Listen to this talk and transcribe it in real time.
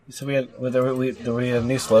So we had a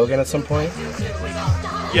new slogan at some point?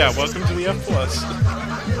 Yeah, welcome to the F+.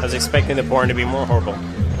 I was expecting the porn to be more horrible.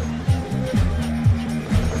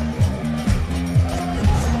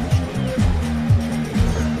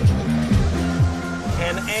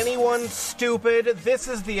 And anyone stupid, this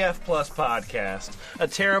is the F Plus podcast. A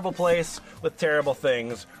terrible place with terrible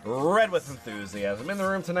things, read with enthusiasm. In the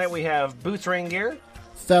room tonight we have Boots Rain Gear.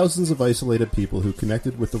 Thousands of isolated people who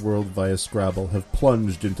connected with the world via Scrabble have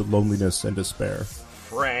plunged into loneliness and despair.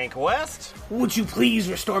 Frank West. Would you please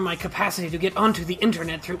restore my capacity to get onto the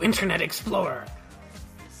internet through Internet Explorer?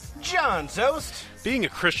 John Zost. Being a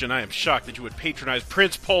Christian, I am shocked that you would patronize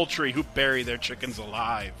Prince Poultry who bury their chickens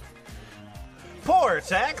alive.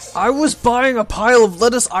 Portex. I was buying a pile of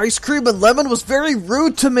lettuce, ice cream, and lemon was very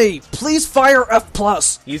rude to me. Please fire F+.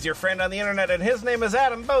 He's your friend on the internet, and his name is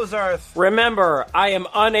Adam Bozarth. Remember, I am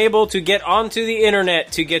unable to get onto the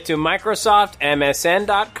internet to get to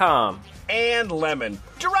MicrosoftMSN.com. And Lemon.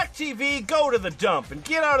 DirecTV, go to the dump and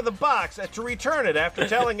get out of the box to return it after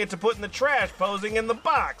telling it to put in the trash posing in the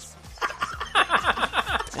box.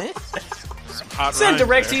 Send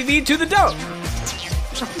DirecTV to the dump.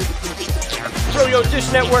 Throw your Dish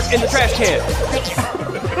Network in the trash can.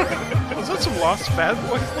 Was that some Lost Bad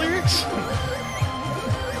Boys lyrics?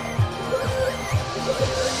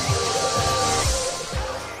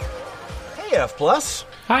 Hey, F Plus.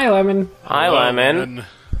 Hi, Lemon. Hi, Lemon.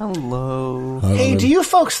 Hello. Hey, do you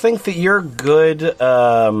folks think that you're good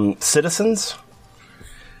citizens?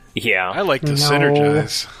 Yeah. I like to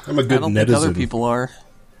synergize. I'm a good I don't netizen. think other people are.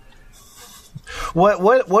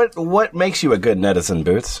 What makes you a good netizen,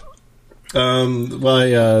 Boots?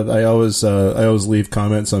 I always leave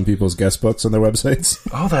comments on people's guest books on their websites.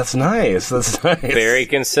 Oh, that's nice. That's nice. Very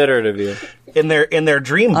considerate of you. In their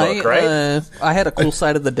dream book, right? I had a cool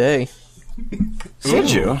side of the day. Did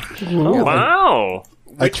you? Wow.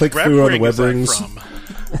 I clicked through on the web rings.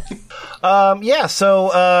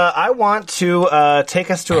 So I want to take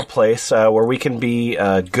us to a place where we can be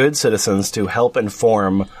good citizens to help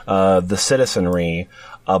inform the citizenry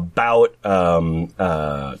about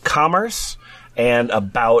commerce and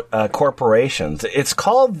about corporations. It's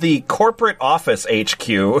called the Corporate Office HQ.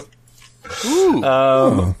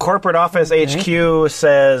 Corporate Office HQ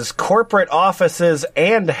says corporate offices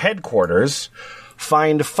and headquarters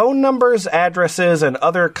find phone numbers, addresses, and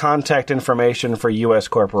other contact information for U.S.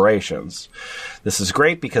 corporations. This is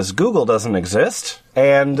great because Google doesn't exist,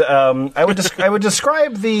 and I would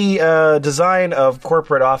describe the design of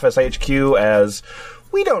Corporate Office HQ as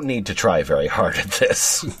we don't need to try very hard at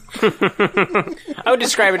this. I would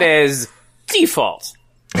describe it as default.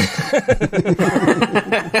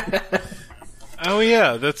 Oh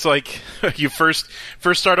yeah, that's like you first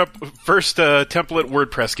template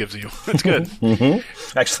WordPress gives you. That's good.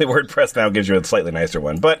 Mm-hmm. Actually, WordPress now gives you a slightly nicer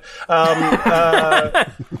one,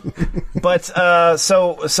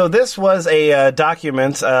 so this was a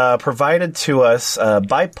document provided to us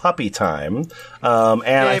by Puppy Time,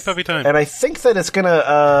 Puppy Time. And I think that it's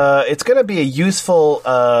gonna be a useful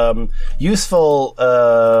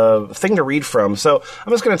thing to read from. So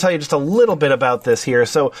I'm just gonna tell you just a little bit about this here.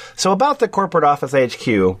 So about the Corporate Office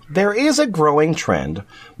HQ, there is a growing trend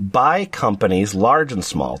by companies large and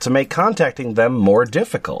small to make contacting them more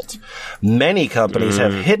difficult. Many companies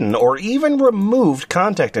have hidden or even removed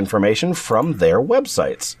contact information from their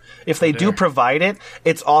websites. If they do provide it,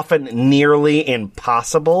 it's often nearly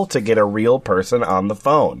impossible to get a real person on the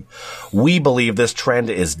phone. We believe this trend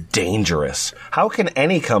is dangerous. How can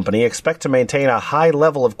any company expect to maintain a high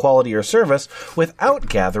level of quality or service without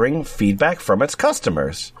gathering feedback from its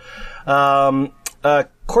customers?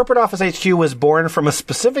 Corporate Office HQ was born from a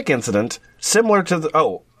specific incident similar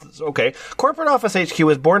to Corporate Office HQ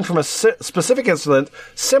was born from a specific incident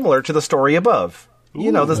similar to the story above.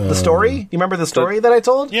 You know the story? You remember the story that I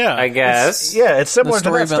told? Yeah. I guess. It's similar The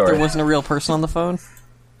story to that about story. there wasn't a real person on the phone?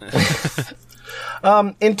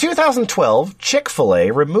 In 2012,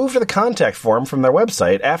 Chick-fil-A removed the contact form from their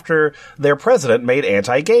website after their president made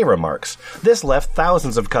anti-gay remarks. This left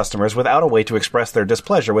thousands of customers without a way to express their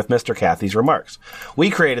displeasure with Mr. Cathy's remarks.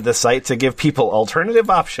 We created this site to give people alternative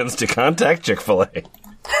options to contact Chick-fil-A.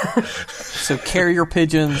 So carrier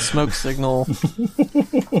pigeon, smoke signal.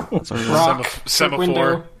 Rock, Semaphore.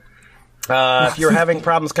 window. If you're having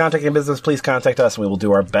problems contacting a business, please contact us, and we will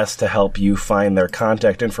do our best to help you find their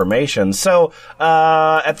contact information. So,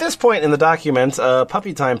 at this point in the document,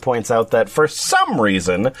 Puppy Time points out that for some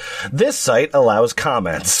reason, this site allows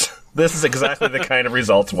comments. This is exactly the kind of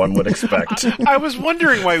results one would expect. I was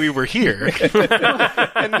wondering why we were here,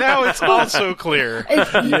 and now it's all so clear.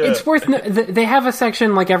 It's worth. They have a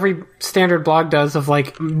section like every standard blog does of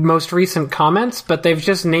like most recent comments, but they've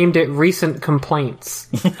just named it recent complaints,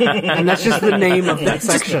 and that's just the name of that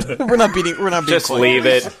section. We're not being Just quiet. leave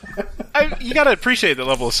it. You gotta appreciate the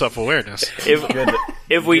level of self-awareness.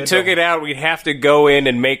 If we took it out, we'd have to go in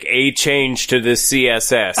and make a change to the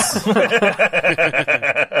CSS.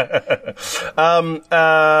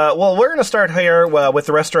 Well, we're going to start here with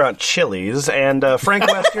the restaurant Chili's, and Frank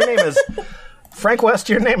West,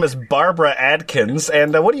 your name is Barbara Adkins,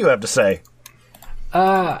 and what do you have to say?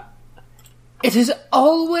 It is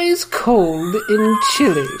always cold in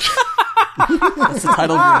Chile. That's the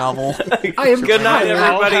title of your novel. I am Good night,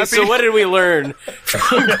 everybody. So what did we learn?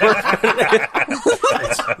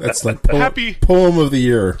 That's like Happy- poem of the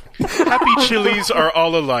year. Happy Chili's are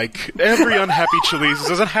all alike. Every unhappy Chili's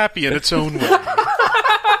is unhappy in its own way.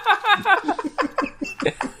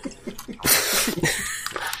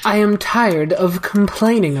 I am tired of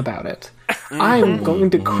complaining about it. I'm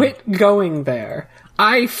going to quit going there.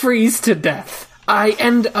 I freeze to death. I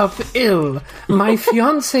end up ill. My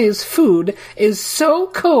fiancé's food is so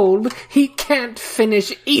cold he can't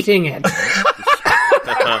finish eating it.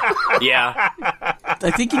 Yeah.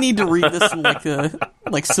 I think you need to read this in like a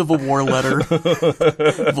Civil War letter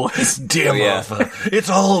voice. Dear Martha, it's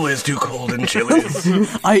always too cold in Chili's.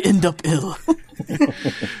 I end up ill.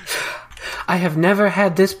 I have never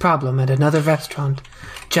had this problem at another restaurant.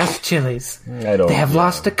 Just Chili's. They have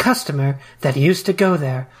lost a customer that used to go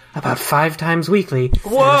there about 5 times weekly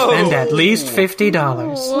and spend at least $50.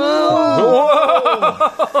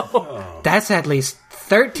 Whoa. That's at least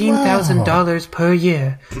 $13,000 per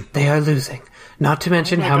year they are losing. Not to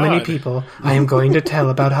mention how many people I am going to tell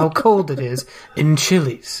about how cold it is in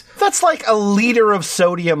Chili's. That's like a liter of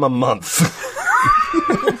sodium a month.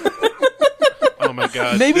 Oh my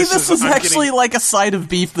god! Maybe this is I'm actually like a side of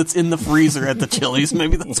beef that's in the freezer at the Chili's.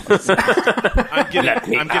 Maybe that's what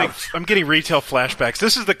I'm getting retail flashbacks.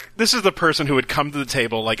 This is the person who would come to the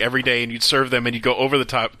table like every day, and you'd serve them, and you'd go over the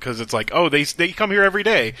top because it's like, oh, they come here every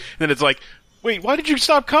day. And then it's like, wait, why did you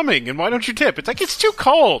stop coming? And why don't you tip? It's like, it's too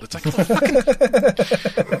cold. It's like, fucking...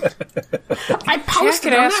 I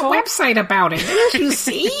posted on that website about it. Didn't you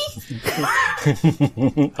see?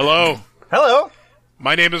 Hello. Hello.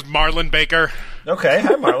 My name is Marlon Baker. Okay,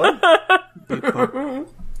 hi Marlon.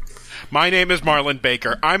 My name is Marlon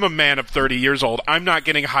Baker. I'm a man of 30 years old. I'm not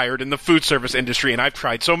getting hired in the food service industry, and I've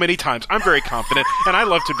tried so many times. I'm very confident, and I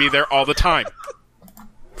love to be there all the time.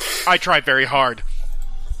 I try very hard.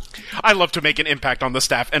 I love to make an impact on the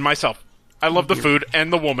staff and myself. I love the food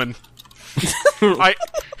and the woman. I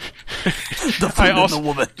also, the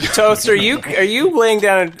woman. Toast, are you laying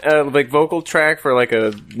down a like vocal track for like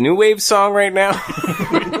a new wave song right now?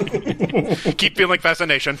 keep feeling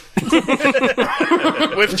fascination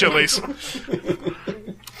with Chili's.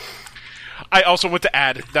 I also want to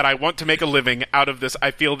add that I want to make a living out of this.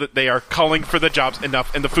 I feel that they are calling for the jobs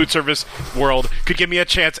enough, and the food service world could give me a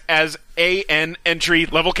chance as an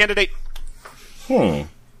entry-level candidate.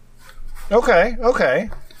 Okay.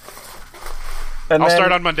 And I'll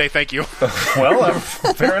start on Monday, thank you. Well,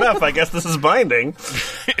 fair enough. I guess this is binding.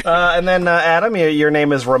 And then, Adam, your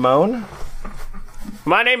name is Ramon.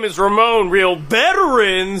 My name is Ramon. Real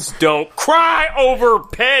veterans don't cry over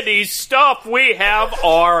petty stuff. We have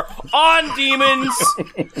our On Demons.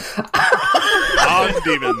 On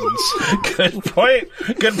Demons. Good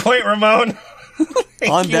point, Ramon.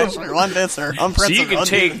 On dancer. So you can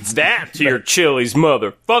take that to your Chili's,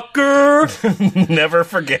 motherfucker. Never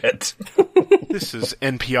forget. This is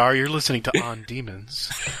NPR. You're listening to On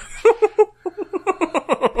Demons.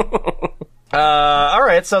 All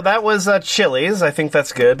right, so that was Chili's. I think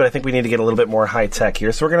that's good, but I think we need to get a little bit more high tech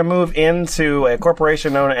here. So we're going to move into a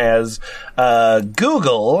corporation known as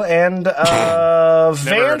Google and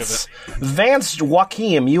Vance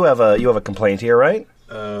Joachim. You have a complaint here, right?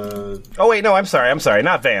 Oh wait, no, I'm sorry,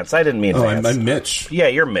 not Vance. I didn't mean Vance. I'm Mitch. Yeah,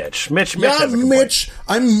 you're Mitch. Mitch Yeah, has a complaint. Mitch.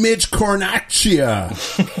 I'm Mitch Cornacchia.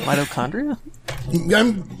 Mitochondria?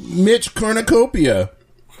 I'm Mitch Cornucopia.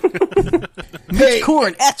 Mitch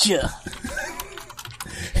Corn at ya.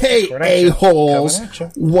 Hey, a-holes,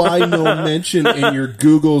 why no mention in your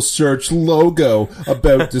Google search logo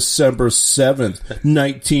about December 7th,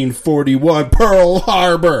 1941, Pearl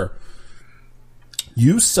Harbor?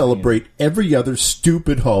 You celebrate every other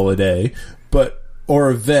stupid holiday or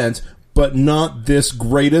event, but not this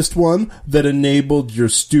greatest one that enabled your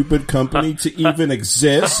stupid company to even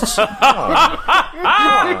exist?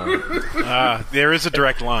 There is a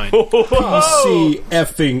direct line. PC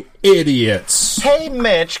effing idiots. Hey,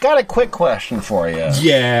 Mitch, got a quick question for you.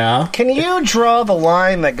 Yeah. Can you draw the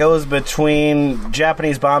line that goes between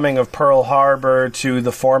Japanese bombing of Pearl Harbor to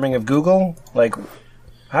the forming of Google? Like,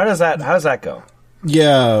 how does that go?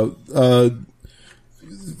 Yeah.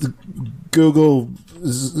 Google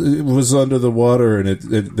was under the water, and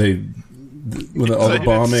all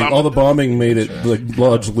the bombing made it like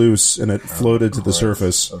lodge loose, and it floated to the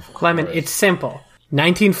surface. Lemon, it's simple.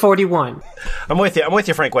 1941. I'm with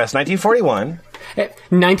you, Frank West. 1941.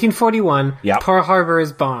 1941. Yep. Pearl Harbor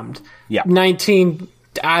is bombed. Yep. 80,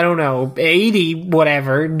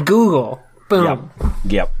 whatever. Google. Boom.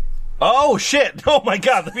 Yep. Oh shit! Oh my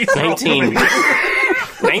god! 1980?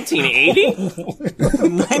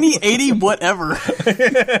 1980, whatever.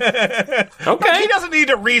 Okay. He doesn't need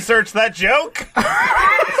to research that joke.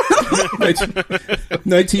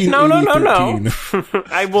 1980. No.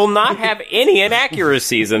 I will not have any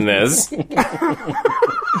inaccuracies in this.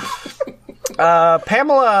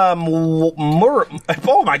 Pamela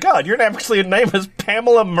oh my god, your name is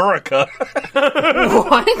Pamela Murica.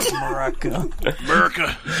 What? America.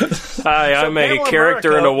 Hi, I'm a Pamela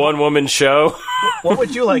character Murica. in a one-woman show. What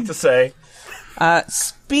would you like to say?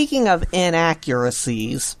 Speaking of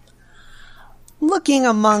inaccuracies, looking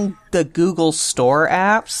among the Google Store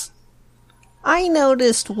apps, I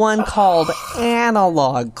noticed one called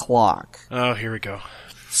Analog Clock. Oh, here we go.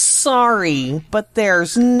 Sorry, but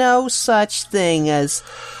there's no such thing as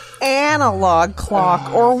analog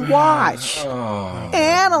clock or watch.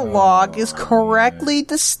 Analog is correctly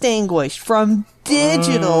distinguished from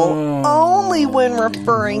digital only when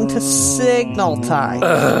referring to signal type.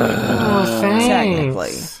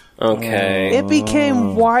 Technically. Okay. It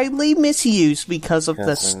became widely misused because of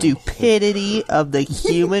the stupidity of the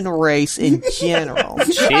human race in general.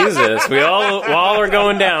 Jesus, we all are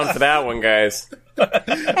going down for that one, guys.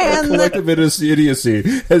 And the Collective idiocy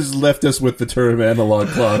has left us with the term analog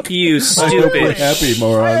clock. You We're stupid. happy I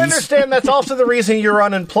morons. understand that's also the reason you're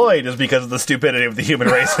unemployed is because of the stupidity of the human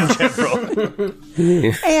race in general.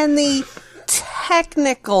 and the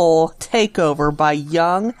technical takeover by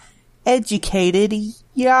young, educated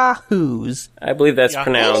yahoos. I believe that's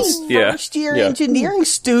pronounced. Any Yeah. first-year engineering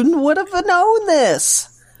student would have known this.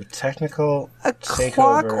 The technical A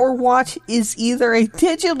clock or watch is either a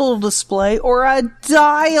digital display or a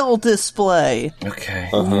dial display. Okay.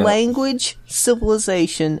 Language,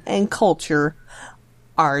 civilization, and culture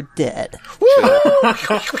are dead.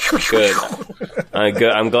 Good.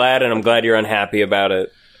 I'm glad, and I'm glad you're unhappy about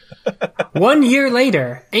it. 1 year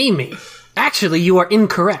later, Amy. Actually, you are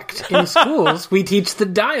incorrect. In schools, we teach the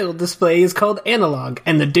dial display is called analog,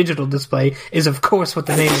 and the digital display is, of course, what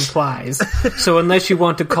the name implies. So unless you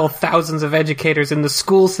want to call thousands of educators in the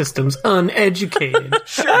school systems uneducated. And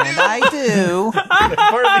I do.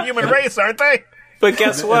 Part of the human race, aren't they? But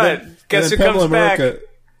guess what? Guess who And then comes Pamela back? Murica,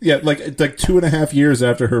 yeah, like 2.5 years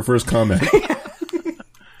after her first comment.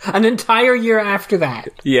 An entire year after that.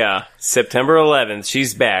 Yeah, September 11th.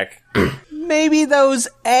 She's back. Maybe those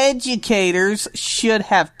educators should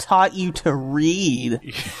have taught you to read.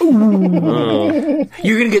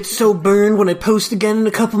 You're gonna get so burned when I post again in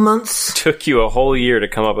a couple months. Took you a whole year to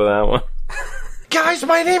come up with that one. Guys,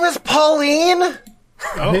 my name is Pauline.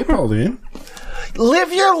 Hey, Pauline.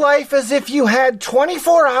 Live your life as if you had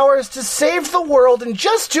 24 hours to save the world and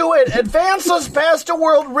just do it. Advance us past a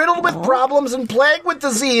world riddled with problems and plagued with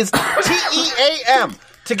disease. TEAM.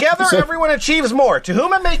 Together, everyone achieves more. To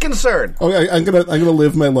whom it may concern. Okay, I'm gonna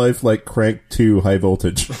live my life like Crank 2 High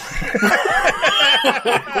Voltage.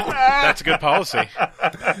 That's a good policy.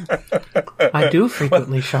 I do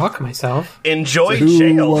frequently shock myself. Enjoy Who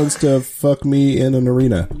jail. wants to fuck me in an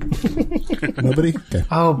arena? Nobody? Okay.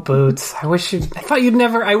 Oh, Boots. I wish you'd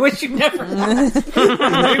never. I wish you never. I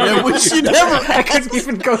couldn't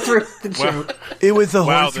even go through the joke. It was a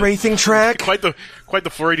Wow, horse racing track. Quite the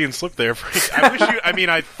Freudian slip there, Frank.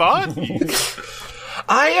 I thought.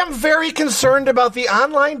 I am very concerned about the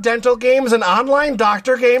online dental games and online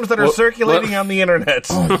doctor games that are circulating on the internet.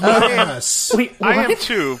 Yes. Wait, I am what?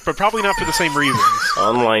 too, but probably not for the same reasons.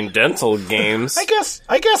 Online dental games. I guess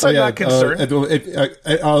I'm not concerned.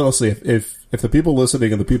 Honestly, if the people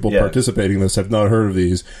listening and the people Yeah. participating in this have not heard of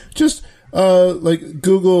these, just like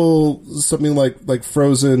Google something like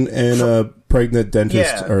Frozen and a pregnant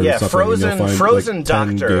dentist or something. and you'll find, Frozen like, 10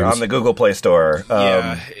 Doctor games. on the Google Play Store.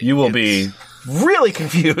 You will be really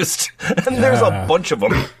confused, and there's a bunch of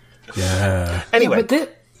them. Yeah. Anyway,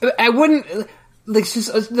 But I wouldn't. Like,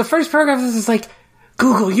 just, the first paragraph is like,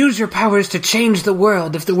 Google, use your powers to change the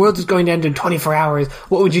world. If the world is going to end in 24 hours,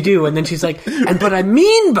 what would you do? And then she's like, and what I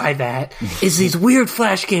mean by that is these weird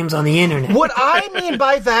flash games on the internet. What I mean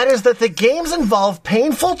by that is that the games involve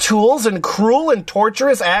painful tools and cruel and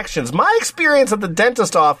torturous actions. My experience at the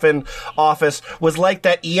dentist office was like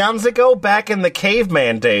that eons ago back in the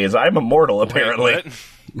caveman days. I'm immortal, apparently. Wait,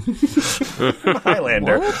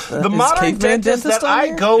 Highlander. What? The modern dentists that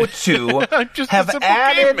I go to I'm just have a simple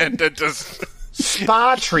added caveman dentist.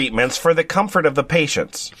 spa treatments for the comfort of the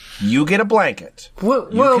patients. You get a blanket. Well,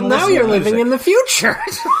 can now listen you're to living music. in the future.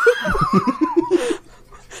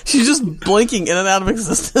 She's just blinking in and out of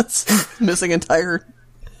existence, missing entire.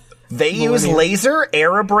 They use laser,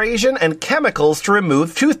 air abrasion, and chemicals to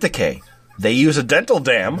remove tooth decay. They use a dental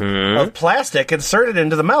dam of plastic inserted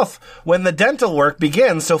into the mouth when the dental work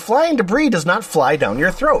begins so flying debris does not fly down your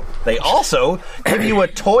throat. They also give you a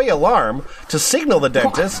toy alarm to signal the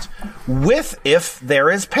dentist if there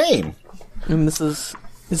is pain. And is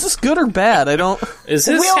this good or bad? I don't. Is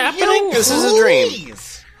this Will happening? you This is a dream. please-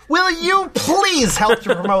 Will you please help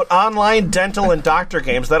to promote online dental and doctor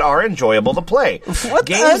games that are enjoyable to play? What?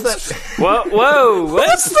 Games That's- that Whoa,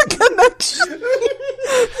 What's the connection?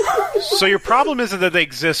 So your problem isn't that they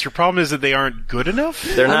exist. Your problem is that they aren't good enough.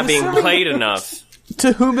 They're not being assuming- played enough.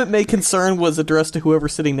 To whom it may concern was addressed to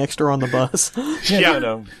whoever's sitting next to her on the bus. Yeah.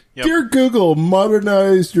 no. Yep. Dear Google,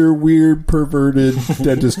 modernize your weird, perverted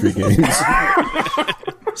dentistry games.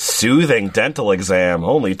 Soothing dental exam,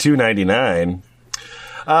 only $2.99.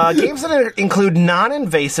 Games that include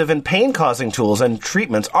non-invasive and pain-causing tools and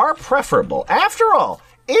treatments are preferable. After all,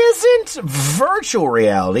 isn't virtual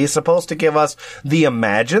reality supposed to give us the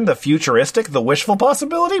imagined, the futuristic, the wishful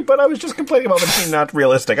possibility? But I was just complaining about it being not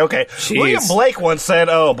realistic. Okay, William Blake once said,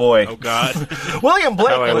 oh boy. Oh God. William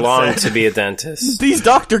Blake How I once long said, to be a dentist. These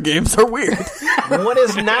doctor games are weird. what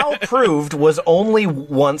is now proved was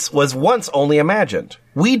once only imagined.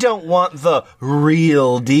 We don't want the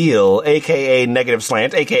real deal, aka negative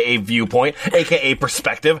slant, aka viewpoint, aka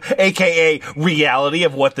perspective, aka reality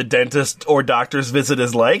of what the dentist or doctor's visit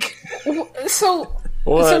is like. So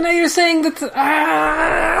What? now you're saying that...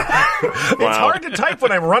 It's hard to type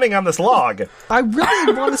when I'm running on this log. I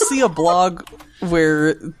really want to see a blog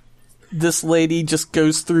where this lady just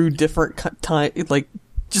goes through different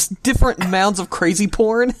just different amounts of crazy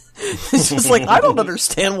porn. It's just like, I don't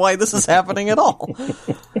understand why this is happening at all.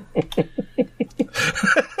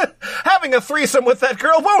 Having a threesome with that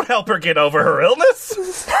girl won't help her get over her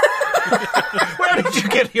illness. Where did you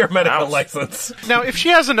get your medical license? Now, if she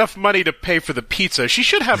has enough money to pay for the pizza, she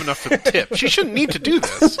should have enough for the tip. She shouldn't need to do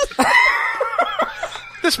this.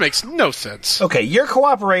 This makes no sense. Okay, your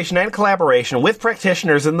cooperation and collaboration with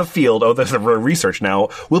practitioners in the field, there's a research now,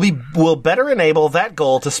 will better enable that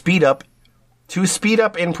goal to speed up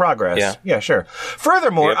in progress. Yeah, sure.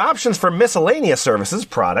 Furthermore, options for miscellaneous services,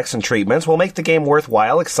 products, and treatments will make the game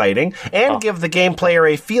worthwhile, exciting, and give the game player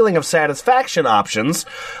a feeling of satisfaction options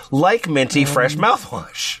like minty fresh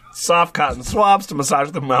mouthwash, soft cotton swabs to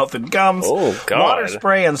massage the mouth and gums, water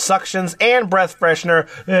spray and suctions, and breath freshener,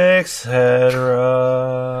 etc.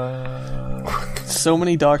 So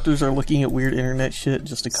many doctors are looking at weird internet shit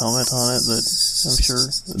just to comment on it that I'm sure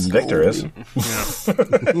it's Victor is.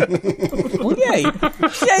 Well, yay.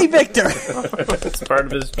 Yay, Victor! It's part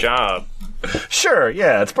of his job. Sure,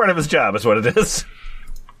 yeah, it's part of his job is what it is.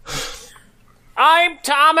 I'm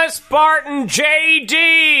Thomas Barton,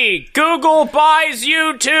 JD. Google buys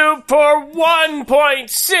YouTube for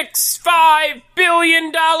 $1.65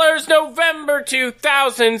 billion November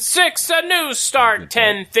 2006. A new start.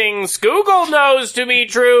 10 things Google knows to be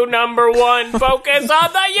true. Number 1, focus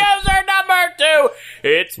on the user. Number 2,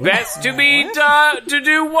 it's best to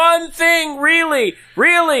do one thing really,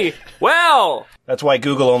 really well. That's why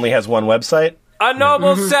Google only has one website. A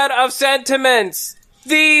noble set of sentiments.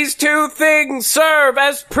 These two things serve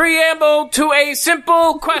as preamble to a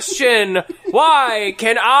simple question. Why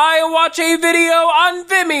can I watch a video on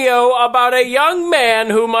Vimeo about a young man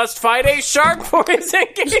who must fight a shark for his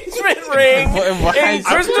engagement ring in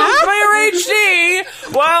crystal clear HD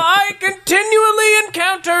while I continually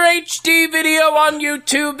encounter HD video on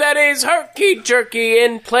YouTube that is herky-jerky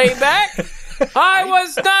in playback? I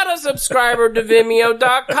was not a subscriber to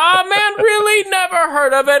Vimeo.com and really never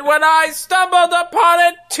heard of it when I stumbled upon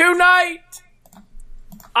it tonight.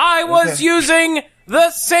 I was using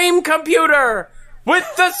the same computer with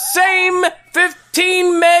the same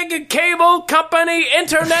 15 meg cable company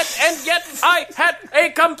internet, and yet I had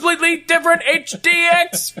a completely different HD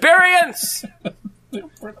experience.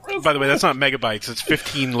 By the way, that's not megabytes. It's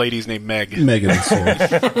 15 ladies named Meg. Megan.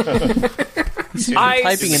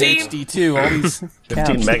 Typing in HD too. All these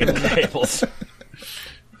 15 megabit cables.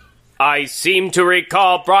 I seem to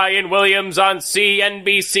recall Brian Williams on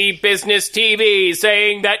CNBC Business TV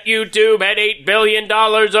saying that YouTube had $8 billion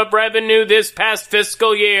of revenue this past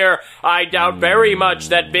fiscal year. I doubt very much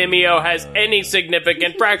that Vimeo has any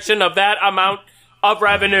significant fraction of that amount of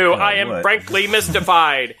revenue. I am frankly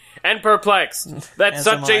mystified and perplexed that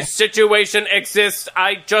such a situation exists.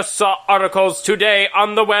 I just saw articles today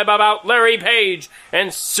on the web about Larry Page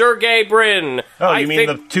and Sergey Brin. Oh, you mean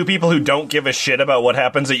the two people who don't give a shit about what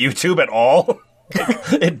happens at YouTube at all?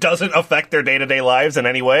 It doesn't affect their day-to-day lives in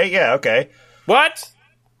any way? Yeah, okay. What?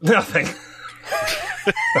 Nothing.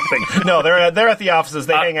 Nothing. No, they're at the offices.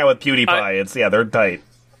 They hang out with PewDiePie. They're tight.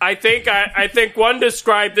 I think one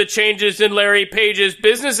described the changes in Larry Page's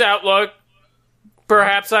business outlook.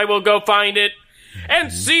 Perhaps I will go find it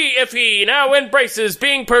and see if he now embraces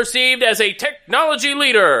being perceived as a technology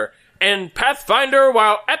leader and Pathfinder,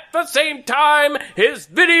 while at the same time his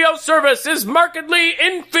video service is markedly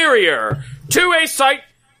inferior to a site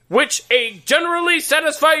which a generally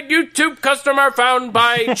satisfied YouTube customer found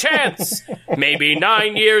by chance. Maybe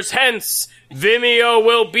 9 years hence, Vimeo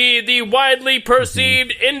will be the widely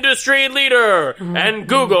perceived industry leader, and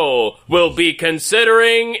Google will be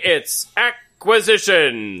considering its acquisition.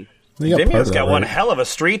 Vimeo's got one hell of a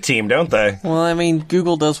street team, don't they? Well, I mean,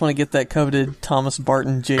 Google does want to get that coveted Thomas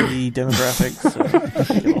Barton JD demographic. So,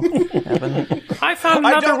 I found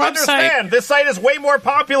another I don't website. understand. This site is way more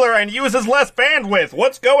popular and uses less bandwidth.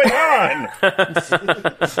 What's going on?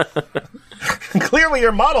 Clearly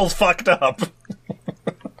your model's fucked up.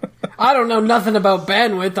 I don't know nothing about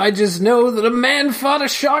bandwidth. I just know that a man fought a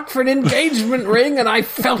shark for an engagement ring, and I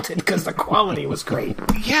felt it because the quality was great.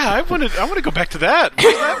 Yeah, I want to go back to that.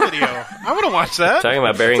 What's that video? I want to watch that. Talking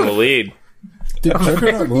about burying the lead. Did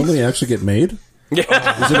Pepper Not Lonely actually get made?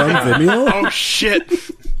 Yeah. Is it on Vimeo? Oh shit!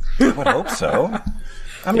 I would hope so.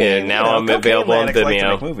 I mean, now I'm available on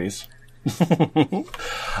Vimeo. Like movies. So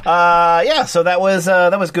that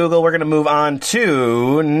was Google. We're going to move on to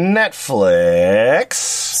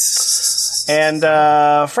Netflix. And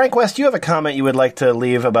Frank West, you have a comment you would like to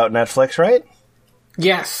leave about Netflix, right?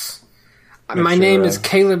 Yes. My name is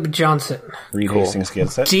Caleb Johnson. Read Hastings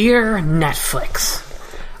gets it. Dear Netflix,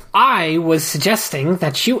 I was suggesting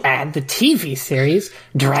that you add the TV series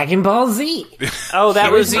Dragon Ball Z. Oh,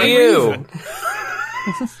 that was you.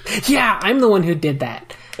 Yeah, I'm the one who did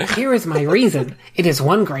that. Here is my reason. It is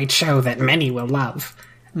one great show that many will love.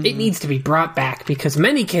 It needs to be brought back because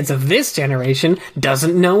many kids of this generation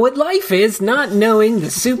doesn't know what life is, not knowing the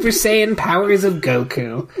Super Saiyan powers of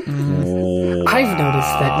Goku. I've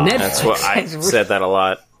noticed that Netflix That's what I said that a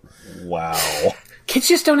lot. Wow. Kids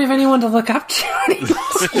just don't have anyone to look up to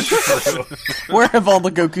anymore. where have all the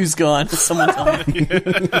Gokus gone? Someone tell me.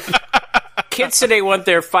 Kids today want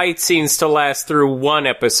their fight scenes to last through one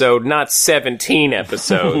episode, not 17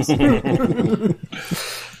 episodes.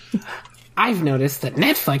 I've noticed that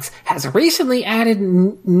Netflix has recently added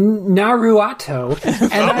Naruto,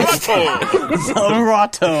 and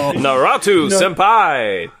Naruto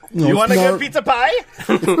senpai. You want a good pizza pie?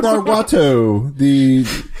 Naruto, the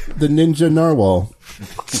ninja narwhal.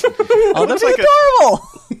 Oh, that's like adorable!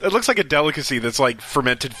 It looks like a delicacy that's like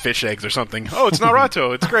fermented fish eggs or something. Oh, it's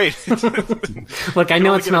Naruto. It's great. Look, I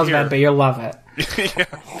know it smells bad, but you'll love it. Yeah.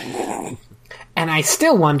 And I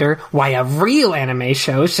still wonder why a real anime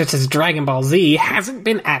show such as Dragon Ball Z hasn't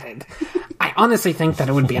been added. I honestly think that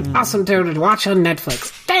it would be an awesome show to watch on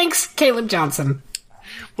Netflix. Thanks, Caleb Johnson.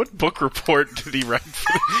 What book report did he write?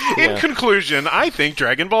 In conclusion, I think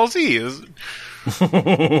Dragon Ball Z is...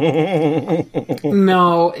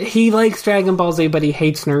 No, he likes Dragon Ball Z, but he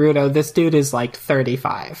hates Naruto. This dude is like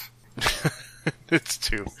 35. It's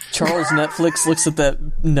too. Charles Netflix looks at that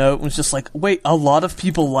note and was just like, wait, a lot of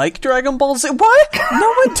people like Dragon Ball Z? What?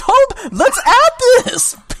 No one told... Let's add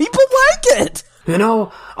this! People like it! You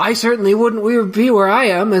know, I certainly wouldn't be where I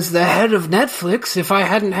am as the head of Netflix if I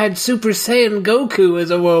hadn't had Super Saiyan Goku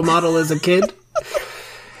as a role model as a kid.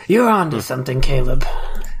 You're onto something, Caleb.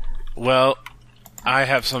 Well, I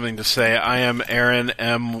have something to say. I am Aaron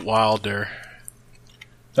M. Wilder.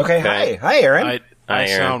 Okay. Hi, Aaron. I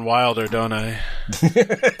sound wilder, don't I?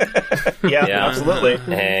 Yeah, absolutely.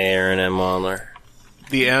 Hey, Aaron M. Wilder.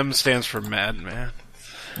 The M stands for Madman.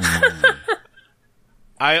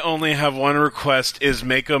 I only have one request: is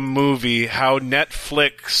make a movie how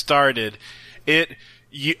Netflix started.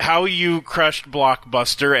 How you crushed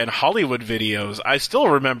Blockbuster and Hollywood Videos. I still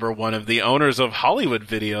remember one of the owners of Hollywood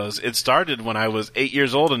Videos. It started when I was 8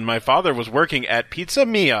 years old and my father was working at Pizza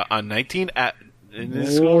Mia on 19th in the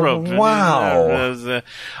school rope. Wow.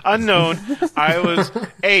 Unknown. I was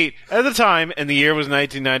 8 at the time, and the year was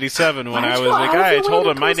 1997 when I was a guy. I told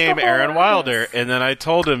him my name Aaron Wilder, and then I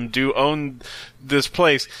told him, do you own this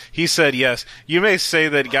place? He said yes. You may say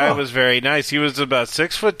that guy was very nice. He was about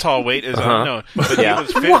 6 foot tall. Weight is unknown, but he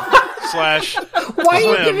was fit slash. Why are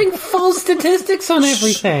you giving full statistics on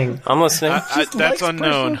everything? I'm listening. That's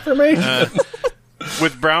unknown.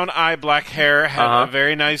 With brown eye, black hair, had a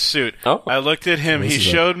very nice suit. Oh. I looked at him. He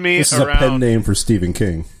showed me This is around. a pen name for Stephen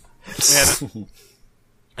King.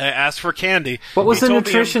 I asked for candy. What was He the told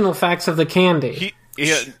me nutritional facts of the candy?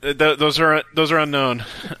 those are unknown.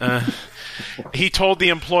 He told the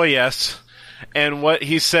employee yes, and what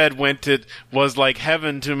he said was like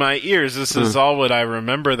heaven to my ears. This is all what I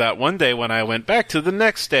remember. That one day when I went back to the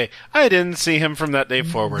next day, I didn't see him from that day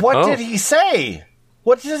forward. What did he say?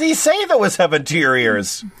 What did he say that was heaven to your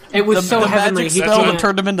ears? It was so the heavenly. magic He spell that can't.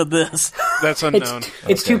 turned him into this. That's unknown.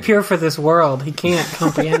 It's too pure for this world. He can't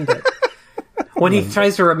comprehend it. When he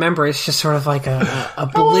tries to remember, it's just sort of like a I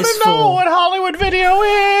want to know blissful. what Hollywood video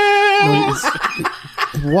is.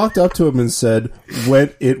 Walked up to him and said,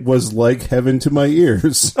 when it was like heaven to my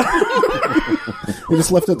ears. We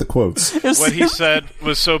just left out the quotes. What he said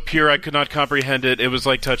was so pure I could not comprehend it. It was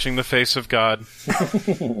like touching the face of God.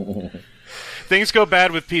 Things go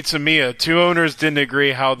bad with Pizza Mia. 2 owners didn't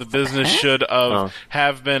agree how the business should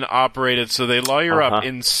have been operated, so they lawyer up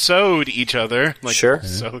and sewed each other. Like, Sure.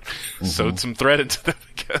 Sewed some thread into them,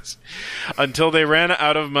 I guess. Until they ran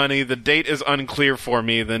out of money. The date is unclear for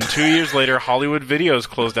me. Then 2 years later, Hollywood Videos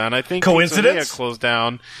closed down. I think Coincidence? Pizza Mia closed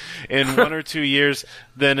down in 1 or 2 years.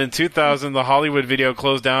 Then in 2000, the Hollywood Video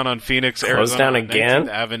closed down on Phoenix, Arizona. down on again?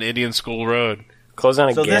 19th Ave and Indian School Road. Close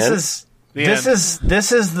down So again. this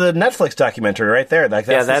is the Netflix documentary right there. Like,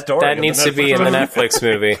 that's the story that of needs the to be in the Netflix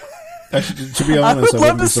movie. Actually, to be I honest, would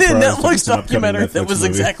love wouldn't be to see a surprised if Netflix it's an upcoming documentary that Netflix was movie.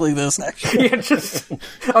 exactly this, actually. Yeah, just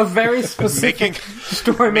a very specific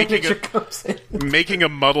story making manager comes in. Making a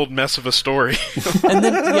muddled mess of a story. And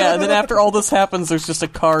then after all this happens, there's just a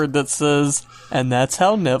card that says, and that's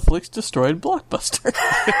how Netflix destroyed Blockbuster.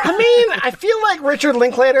 I mean, I feel like Richard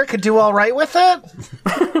Linklater could do all right with it.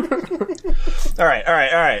 All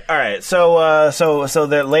right. So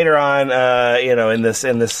that later on,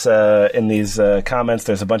 in these comments,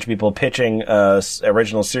 there's a bunch of people pitching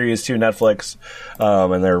original series to Netflix,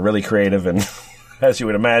 and they're really creative, and as you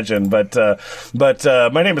would imagine. But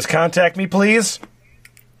my name is Contact Me, Please.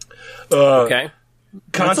 Okay.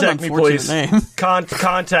 Contact me, unfortunate please. name.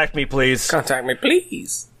 Contact me, please. Contact me,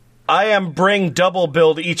 please. I am Bring Double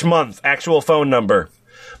Billed each month. Actual phone number.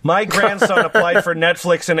 My grandson applied for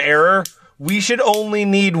Netflix in error. We should only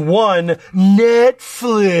need 1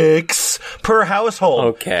 Netflix per household.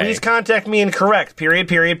 Okay. Please contact me incorrect.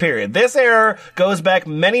 Period. This error goes back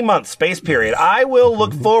many months. Space period. I will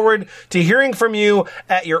look forward to hearing from you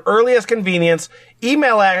at your earliest convenience.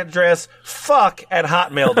 Email address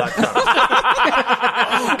fuck@hotmail.com.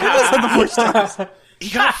 He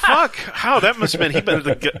got fuck. How? That must have been, he better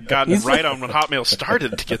have gotten right on when Hotmail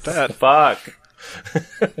started to get that. Fuck.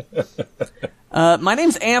 My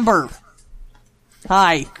name's Amber.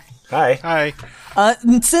 Hi. Hi.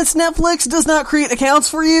 Since Netflix does not create accounts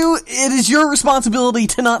for you, it is your responsibility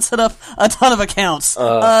to not set up a ton of accounts.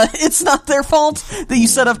 It's not their fault that you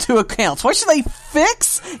set up 2 accounts. Why should they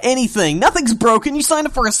fix anything? Nothing's broken. You signed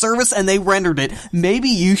up for a service and they rendered it. Maybe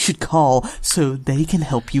you should call so they can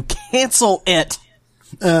help you cancel it.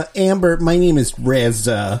 Amber, my name is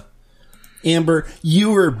Reza. Amber,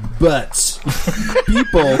 your butts.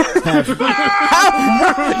 People have... You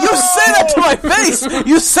say that to my face!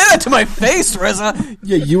 You say that to my face, Reza!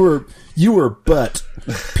 Yeah, you were butt.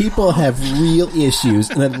 People have real issues,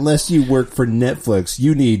 and unless you work for Netflix,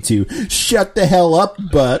 you need to shut the hell up,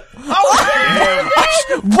 butt.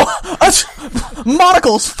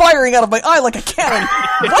 Monocle's firing out of my eye like a cannon.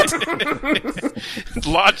 What?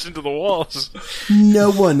 Lodged into the walls.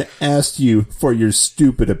 No one asked you for your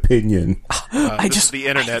stupid opinion. This is the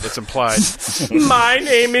internet, it's implied. My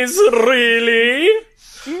name is Really.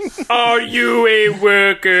 Are you a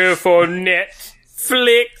worker for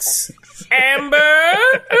Netflix, Amber?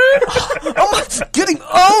 I'm getting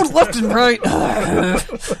old left and right.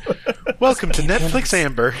 Welcome to Netflix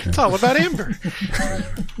Amber. It's all about Amber.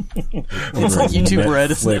 It's like YouTube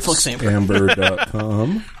Red. It's Netflix Amber.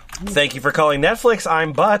 Amber.com. Thank you for calling Netflix.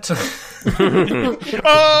 I'm Butt.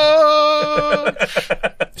 Oh!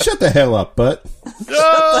 Shut the hell up, butt.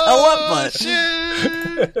 Hell up, butt.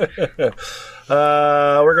 Shit.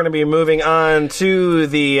 We're going to be moving on to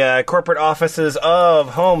the corporate offices of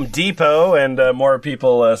Home Depot and more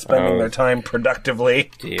people spending their time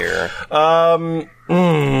productively. Dear.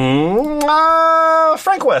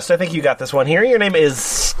 Frank West, I think you got this one here. Your name is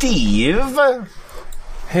Steve.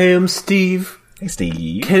 Hey, I'm Steve. Hey,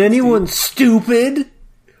 Steve. Can anyone stupid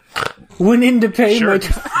went in to pay Sure. my...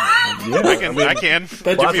 I can. That's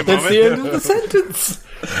Give me a the moment. end of the sentence.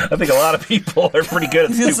 I think a lot of people are pretty good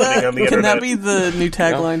at Is stupiding on the can internet. that be the new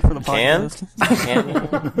tagline for the Can?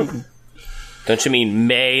 podcast? Don't you mean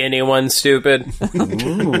may anyone stupid?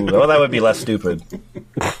 Ooh, well, that would be less stupid.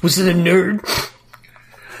 Was it a nerd?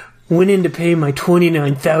 Went in to pay my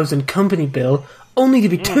 $29,000 company bill, only to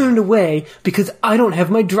be turned away because I don't have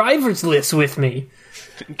my driver's list with me.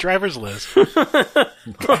 Driver's list.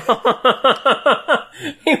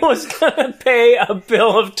 He was gonna pay a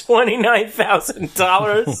bill of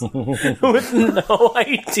 $29,000 with no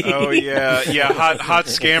ID. Oh yeah, hot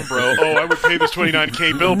scam, bro. Oh, I would pay this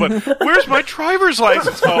 $29K bill, but where's my driver's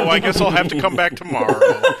license? Oh, I guess I'll have to come back tomorrow.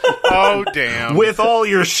 Oh, damn. With all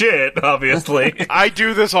your shit, obviously. I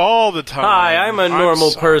do this all the time. Hi, I'm a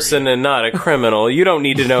normal sorry. person and not a criminal. You don't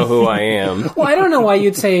need to know who I am. Well, I don't know why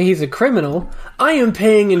you'd say he's a criminal. I am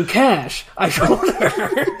paying in cash. I told her.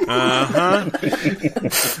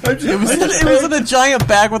 It was in a giant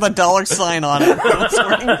bag with a $$ sign on it.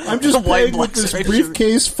 I'm just a white paying with this black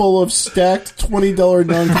briefcase full of stacked $20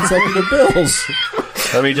 non-consecutive bills.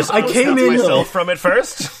 Let me just I came in- myself from it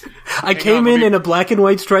first. I came in a black and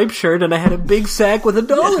white striped shirt, and I had a big sack with a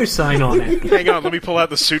 $$ sign on it. Hang on, let me pull out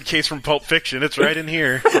the suitcase from Pulp Fiction. It's right in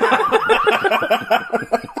here.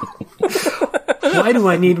 Why do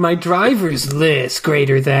I need my driver's list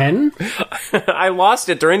greater than? I lost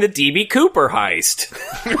it during the D.B. Cooper heist.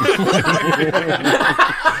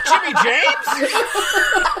 Jimmy James?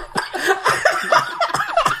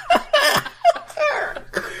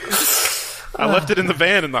 I left it in the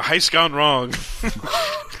van and the heist gone wrong.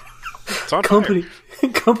 It's on fire.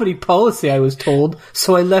 Company policy, I was told,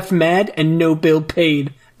 so I left mad and no bill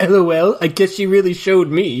paid. LOL, I guess she really showed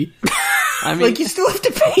me. I mean, Like, you still have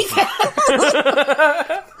to pay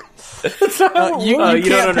that? That's not how it you works. you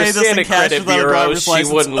don't can't pay this understand in a cash credit without a bureau, driver's she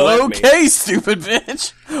license. wouldn't let me. Okay, stupid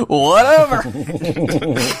bitch. Whatever.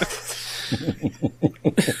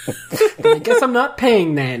 I guess I'm not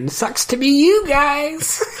paying then. Sucks to be you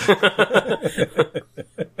guys.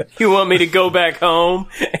 You want me to go back home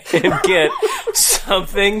and get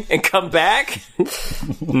something and come back?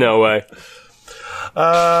 No way.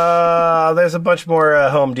 There's a bunch more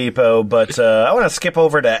Home Depot, but I want to skip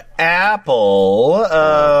over to Apple.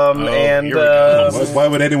 here we go. Why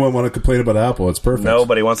would anyone want to complain about Apple? It's perfect.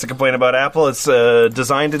 Nobody wants to complain about Apple. It's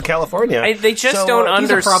designed in California. They just So, don't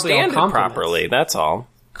these are probably all understand it compliments. properly, that's all.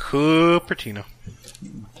 Cupertino.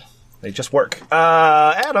 They just work.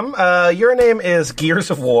 Adam, your name is Gears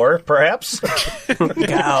of War, perhaps?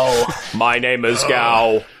 My name is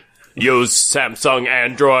Gao. Use Samsung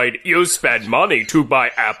Android. You spend money to buy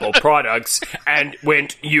Apple products, and when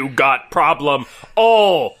you got problem,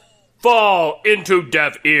 all fall into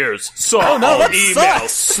deaf ears. So that email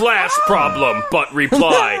sucks. /problem, but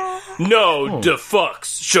reply. No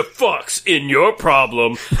shafucks in your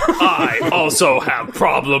problem. I also have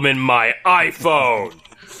problem in my iPhone.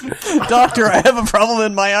 Doctor, I have a problem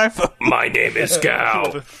in my iPhone. My name is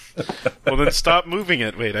Gao. Well, then stop moving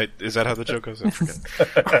it. Wait, is that how the joke goes? I forget.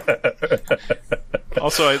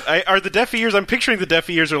 Also, are the deaf ears? I'm picturing the deaf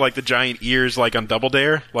ears are like the giant ears, like on Double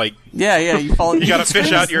Dare. Like Yeah, you follow. you gotta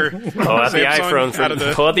fish out your Pull out the Samsung iPhone. out of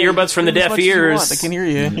the. Pull out the earbuds from the deaf ears. They can hear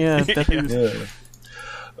you. Yeah, deaf ears.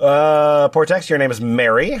 Portex, your name is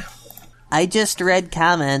Mary. I just read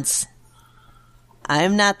comments.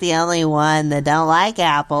 I'm not the only one that don't like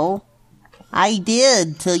Apple. I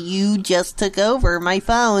did till you just took over my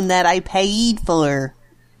phone that I paid for.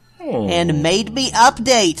 And made me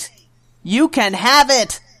update. You can have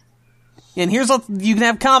it. And here's what you can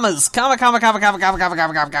have commas. Comma.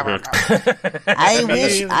 I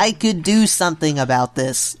wish I could do something about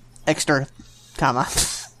this. Extra comma.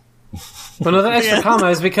 Well, no, the extra comma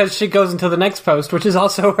is because she goes into the next post, which is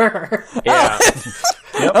also her. Yeah.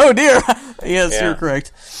 Oh dear. Yes, Yeah. you're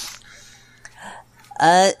correct.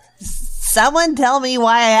 Someone tell me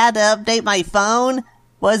why I had to update my phone.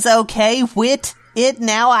 Was okay with it,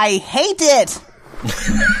 now I hate it.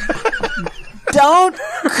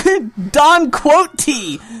 Don't quote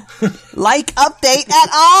T. Like update at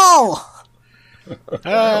all.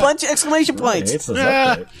 Bunch of exclamation points. It's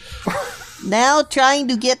update. Now trying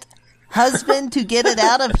to get husband to get it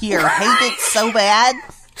out of here. Hate it so bad.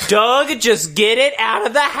 Doug, just get it out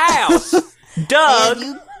of the house. Doug. And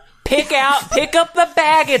you pick up the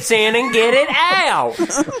bag it's in and get it out.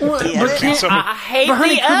 I hate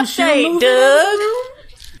Honey, the couldn't you update, move Doug.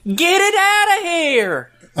 Get it out of here.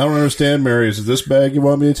 I don't understand, Mary. Is it this bag you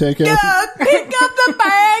want me to take out? Doug, pick up the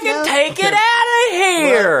bag and take it out of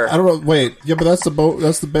here. I don't know. Wait. Yeah, but that's the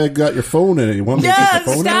That's the bag got your phone in it. You want me to take Doug,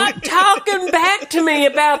 the phone out? stop talking back to me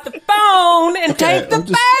about the phone and take the I'm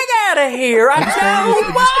just- bag out of here. I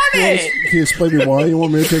don't want it. Can you explain me why you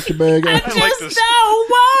want me to take the bag I out? just like this. don't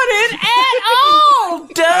want it at all,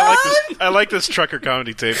 Doug. I like this trucker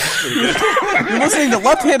comedy tape. It's pretty good. You're listening to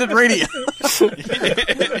Left-Handed Radio.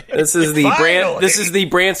 This is the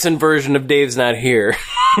Branson version of Dave's Not Here.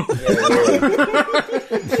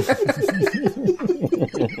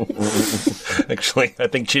 Actually, I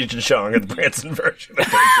think Cheech and Chong are the Branson version.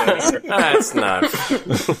 That's not.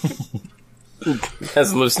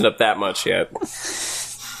 Hasn't loosened up that much yet.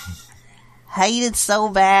 Hate it so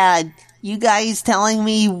bad. You guys telling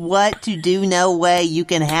me what to do? No way. You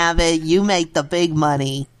can have it. You make the big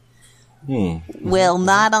money. Well,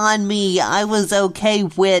 not on me. I was okay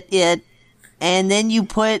with it. And then you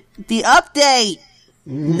put the update.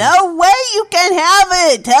 No way you can have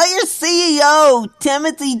it. Tell your CEO,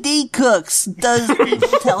 Timothy D. Cooks. Tell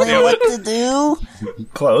him what to do.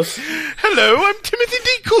 Close. Hello, I'm Timothy D.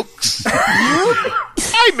 Cooks.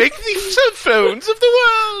 I make the cell phones of the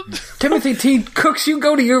world. Timothy T. Cooks, you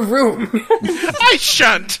go to your room. I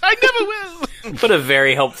shan't. I never will. But a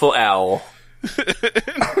very helpful owl.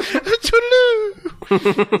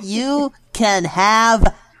 Toodaloo. You can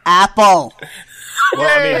have Apple. Well,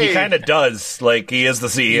 I mean, he kind of does. Like, he is the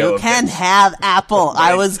CEO. You of can things. have Apple.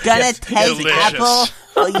 I was gonna Yes, take delicious. Apple,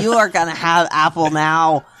 but you are gonna have Apple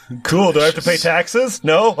now. Cool. Do I have to pay taxes?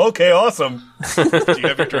 No? Okay, awesome. Do you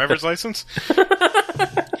have your driver's license?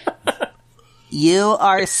 You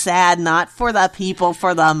are sad not for the people,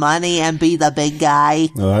 for the money, and be the big guy.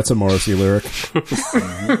 Oh, that's a Morrissey lyric.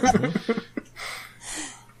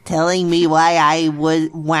 Telling me why I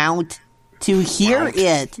would want to hear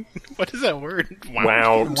it. What is that word?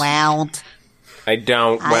 Wow. Want. I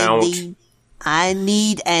don't want. I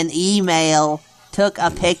need an email. Took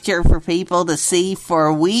a picture for people to see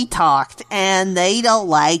for We Talked, and they don't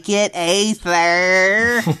like it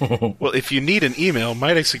either. Well, if you need an email,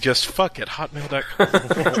 might I suggest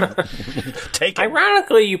fuck@hotmail.com? Take it.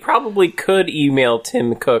 Ironically, you probably could email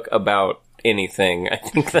Tim Cook about anything. I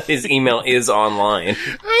think that his email is online.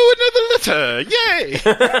 Oh, another letter! Yay!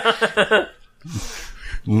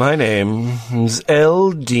 My name is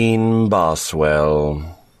L. Dean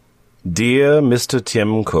Boswell. Dear Mr.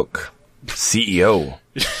 Tim Cook, CEO.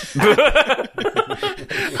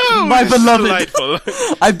 Oh, My this is beloved. delightful.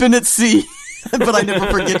 I've been at sea, but I never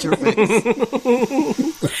forget your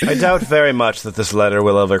face. I doubt very much that this letter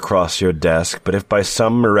will ever cross your desk, but if by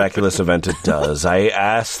some miraculous event it does, I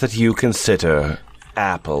ask that you consider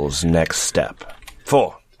Apple's next step.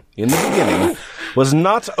 For, in the beginning, was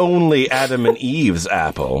not only Adam and Eve's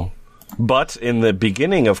Apple, but in the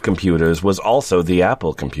beginning of computers was also the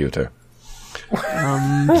Apple computer. You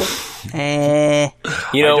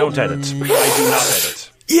know, I don't edit. I do not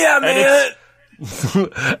edit. yeah, man.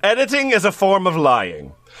 Editing is a form of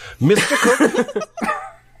lying. Mr. Cook,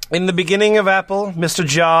 in the beginning of Apple, Mr.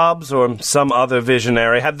 Jobs or some other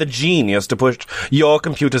visionary had the genius to push your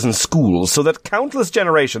computers in schools so that countless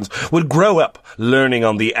generations would grow up learning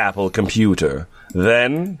on the Apple computer.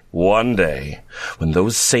 Then, one day, when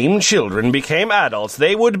those same children became adults,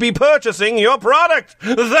 they would be purchasing your product.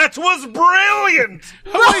 That was brilliant!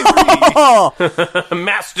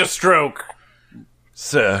 Masterstroke.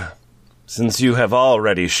 Sir, since you have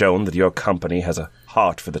already shown that your company has a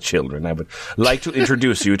heart for the children, I would like to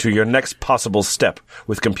introduce you to your next possible step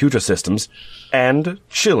with computer systems and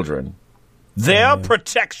children. Their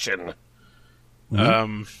protection.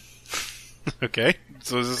 Okay.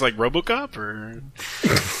 So is this like RoboCop, or?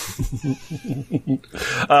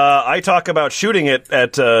 I talk about shooting it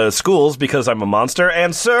at schools because I'm a monster,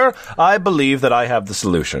 and sir, I believe that I have the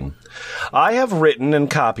solution. I have written and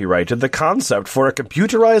copyrighted the concept for a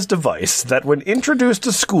computerized device that, when introduced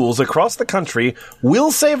to schools across the country, will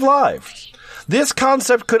save lives. This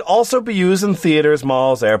concept could also be used in theaters,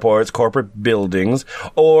 malls, airports, corporate buildings,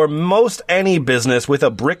 or most any business with a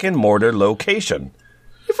brick-and-mortar location.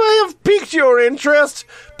 If I have piqued your interest,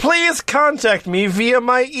 please contact me via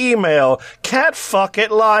my email,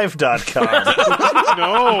 catfuckitlive.com.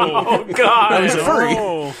 No. Oh, God. Furry.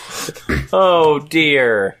 Oh,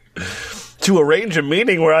 dear. To arrange a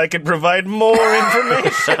meeting where I can provide more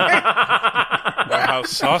information. Wow, how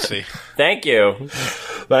saucy. Thank you.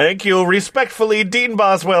 Thank you. Respectfully, Dean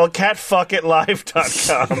Boswell,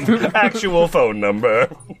 catfuckitlive.com. Actual phone number.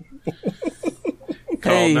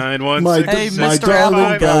 Call Hey, 916. Hey, My Mr. Apple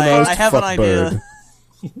darling Guy, almost I have an idea.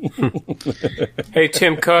 Hey,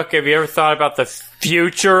 Tim Cook, have you ever thought about the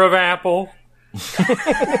future of Apple?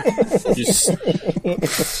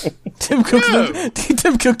 Tim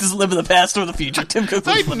Cook doesn't live in the past or the future. Tim Cook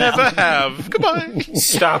lives I in the never now. have. Goodbye.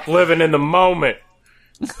 Stop living in the moment.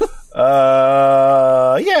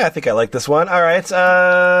 Yeah, I think I like this one. All right,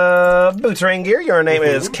 Boots Rain Gear, your name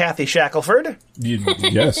is Kathy Shackelford.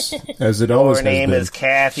 Yes, as it always Your name has been. is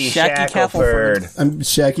Kathy Shacky Shackelford. I'm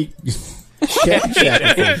Shacky. Shacky.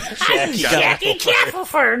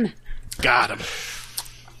 Got him.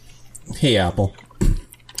 Hey, Apple.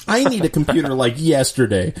 I need a computer like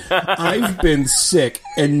yesterday. I've been sick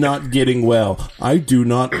and not getting well. I do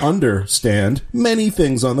not understand many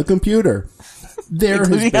things on the computer.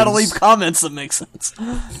 Including how to leave comments that make sense.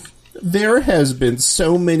 There has been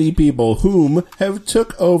so many people whom have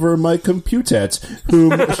took over my computets,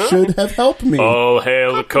 whom should have helped me. All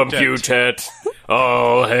hail Computet.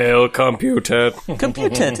 All hail Computet.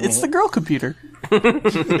 Computet. It's the girl computer.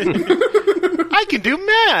 I can do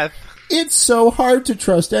math. It's so hard to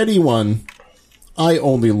trust anyone. I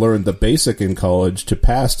only learned the basic in college to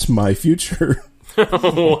pass my future.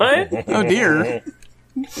 What? Oh dear.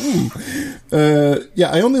 Yeah,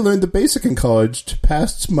 I only learned the basic in college to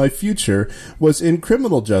pass my future was in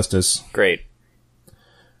criminal justice. Great.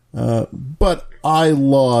 But I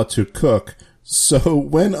law to cook, so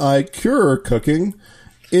when I cure cooking,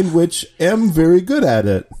 in which am very good at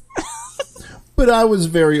it. But I was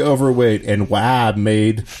very overweight, and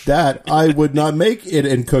made that I would not make it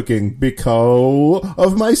in cooking because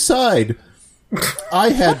of my side. I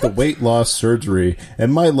had the weight loss surgery,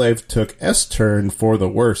 and my life took S-turn for the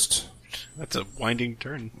worst. That's a winding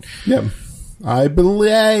turn. Yep. I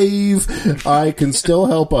believe I can still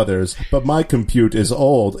help others, but my compute is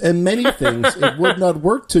old, and many things it would not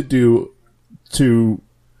work to do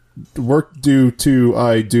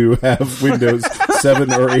I do have Windows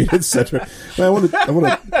 7 or 8, etc. I want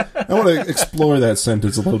to explore that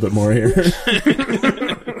sentence a little bit more here.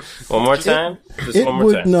 One more time? It one more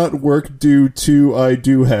would time. not work due to I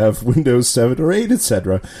do have Windows 7 or 8,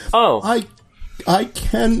 etc. Oh. I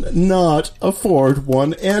cannot afford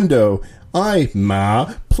one Ando.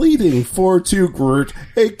 Pleading for to get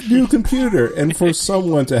a new computer and for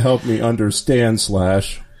someone to help me understand /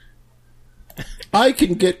 I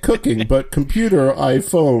can get cooking, but computer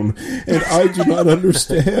iPhone, and I do not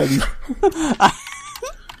understand.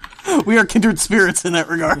 We are kindred spirits in that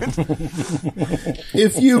regard.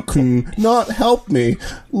 If you can not help me,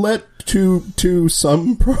 let to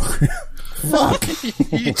some program. Fuck.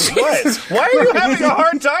 What? Why are you having a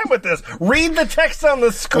hard time with this? Read the text on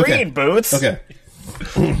the screen, Okay. Boots. Okay.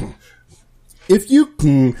 If you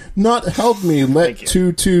can not help me, let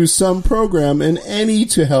to some program and any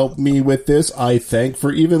to help me with this, I thank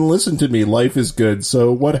for even listen to me. Life is good.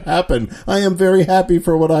 So what happened? I am very happy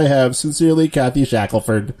for what I have. Sincerely, Kathy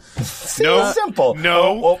Shackelford. No. Simple.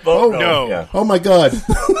 No. No. Yeah. Oh my god.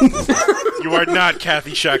 You are not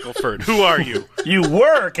Kathy Shackelford. Who are you? You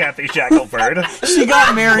were Kathy Shackelford. She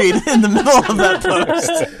got married in the middle of that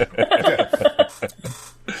post.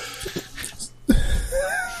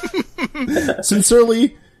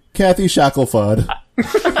 Sincerely, Kathy Shackelford.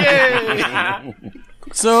 Yay!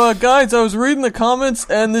 So, guys, I was reading the comments,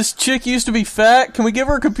 and this chick used to be fat. Can we give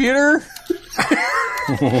her a computer?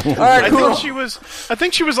 Alright, cool. I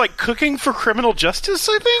think she was like cooking for criminal justice,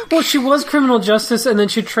 I think? Well, she was criminal justice, and then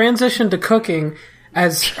she transitioned to cooking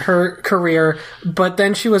as her career, but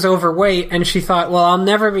then she was overweight, and she thought, well, I'll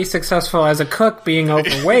never be successful as a cook being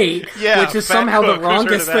overweight, Yeah, which is fat somehow cook. the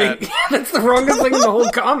wrongest Who's heard of thing. That's the wrongest thing in the whole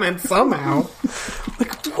comment, somehow.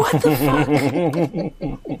 Like, what the fuck?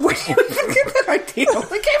 Where do you get that idea?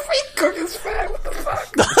 Like, every cook is fat, what the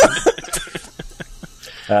fuck?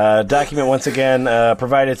 Document once again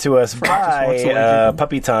provided to us by Puppy Time.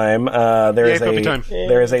 Puppy Time.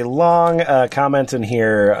 There is a long comment in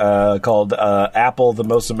here called Apple, the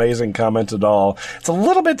most amazing comment at all. It's a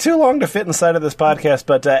little bit too long to fit inside of this podcast,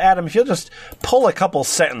 but Adam, if you'll just pull a couple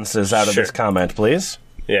sentences out of this comment, please.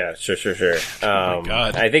 Yeah, sure. my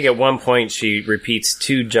God. I think at one point she repeats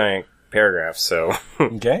 2 giant paragraphs, so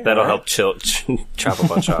Okay, that'll all right. help chop a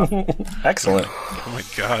bunch off. Excellent. Oh my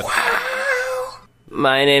God.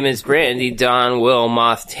 My name is Brandy Dawn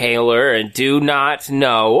Wilmoth Taylor, and do not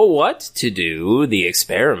know what to do. The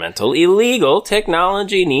experimental, illegal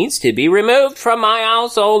technology needs to be removed from my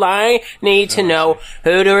household. I need to know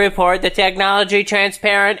who to report the technology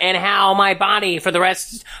transparent and how my body for the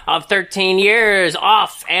rest of 13 years,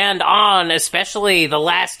 off and on, especially the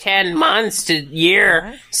last 10 months to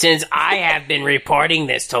year since I have been reporting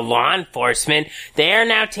this to law enforcement. They are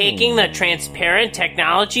now taking the transparent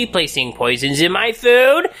technology, placing poisons in my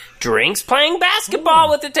food, drinks, playing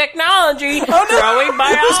basketball with the technology, throwing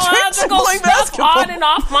biological stuff on and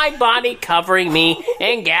off my body, covering me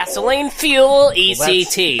in gasoline fuel,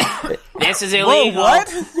 ECT. This is illegal. Whoa,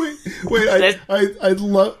 what? Wait!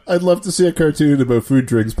 I'd love to see a cartoon about food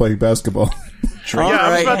drinks playing basketball. Yeah,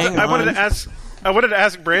 Alright, I wanted to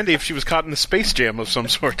ask Brandy if she was caught in a space jam of some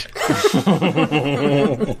sort.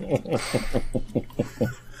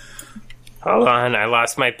 Hold on, I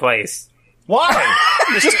lost my place. Why?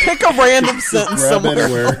 Just pick a random sentence Grab somewhere.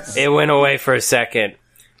 anywhere. It went away for a second.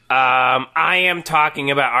 I am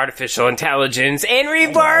talking about artificial intelligence in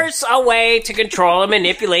reverse, a way to control and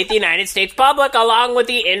manipulate the United States public along with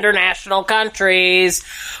the international countries.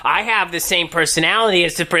 I have the same personality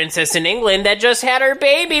as the princess in England that just had her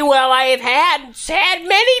baby. Well, I have had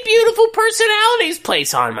many beautiful personalities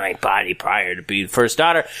placed on my body prior to being the first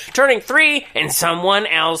daughter turning 3 and someone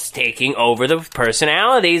else taking over the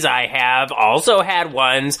personalities. I have also had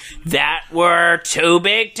ones that were too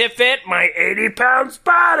big to fit my 80-pound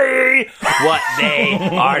body. What they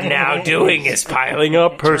are now doing is piling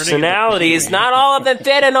up personalities. Not all of them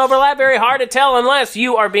fit and overlap. Very hard to tell unless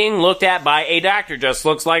you are being looked at by a doctor. Just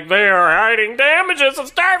looks like they are hiding damages of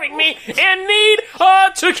starving me and need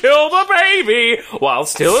to kill the baby while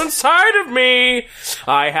still inside of me.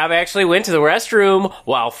 I have actually went to the restroom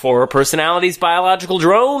while 4 personalities' biological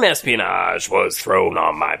drone espionage was thrown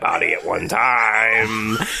on my body at one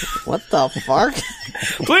time. What the fuck?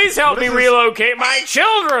 Please help me relocate my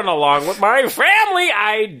children along with my family.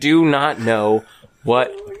 I do not know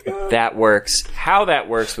what that works, how that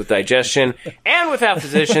works with digestion, and without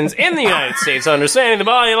physicians in the United States understanding the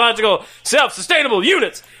biological self-sustainable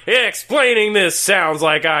units. Explaining this sounds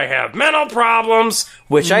like I have mental problems,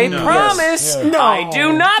 which I promise I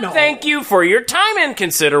do not thank you for your time and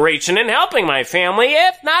consideration in helping my family,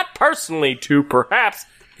 if not personally to perhaps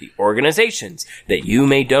the organizations that you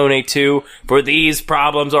may donate to for these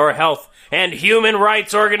problems or health and human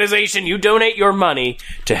rights organization. You donate your money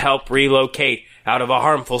to help relocate out of a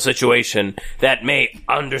harmful situation that may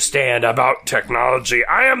understand about technology.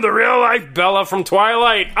 I am the real-life Bella from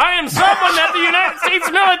Twilight. I am someone that the United States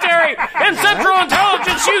military and Central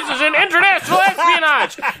Intelligence uses in international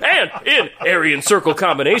espionage. And in Aryan Circle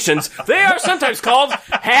combinations, they are sometimes called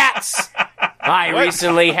hats. I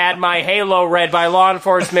recently had my halo read by law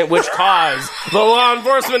enforcement, which caused the law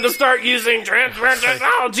enforcement to start using transparent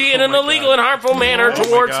technology in an illegal and harmful manner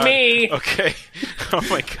towards me. Okay. Oh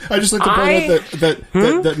my god. I just like to point out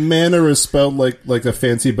that manor is spelled like a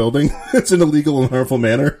fancy building. It's an illegal and harmful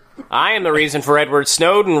manner. I am the reason for Edward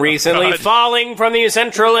Snowden recently falling from the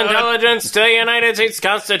Central Intelligence to the United States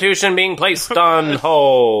Constitution being placed on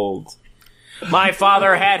hold. My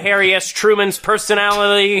father had Harry S. Truman's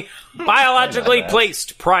personality biologically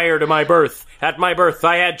placed prior to my birth. At my birth,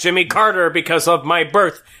 I had Jimmy Carter because of my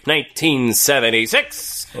birth,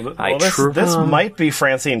 1976. This might be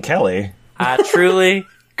Francine Kelly. I truly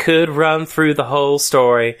could run through the whole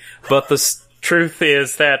story, but the truth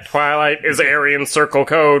is that Twilight is Aryan Circle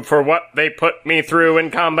code for what they put me through in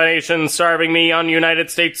combination, starving me on United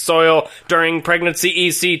States soil during pregnancy.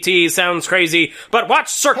 ECT sounds crazy, but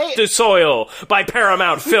watch Cirque du Soil by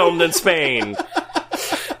Paramount, filmed in Spain.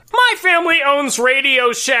 My family owns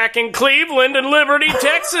Radio Shack in Cleveland and Liberty,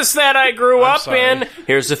 Texas that I grew up in.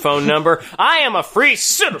 Here's the phone number. I am a free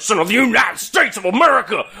citizen of the United States of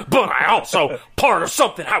America, but I also part of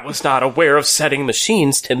something I was not aware of, setting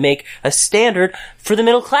machines to make a standard for the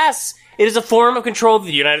middle class. It is a form of control of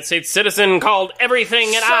the United States citizen called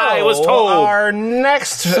everything, and I was told. Our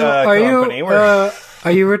next company. Are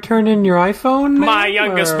you returning your iPhone? My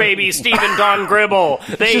youngest baby, Stephen Don Gribble.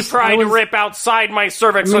 They tried to rip outside my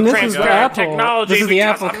cervix with transparent technology. This is the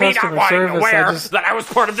Apple customer service. That I was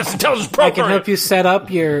part of this intelligence program. I can help you set up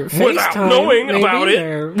your FaceTime. Without knowing about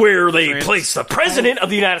it, where they placed the President of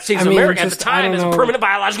the United States of America at the time as a permanent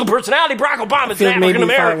biological personality, Barack Obama, is an African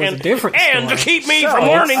American, and to keep me from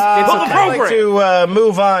learning the program. I'd like to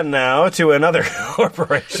move on now to another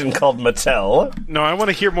corporation called Mattel. No, I want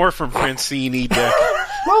to hear more from Francine Deck.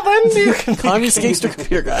 Well, then you can Communist Gangster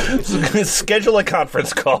Computer Guy. schedule a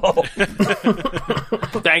conference call.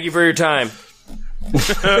 Thank you for your time.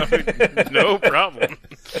 No problem.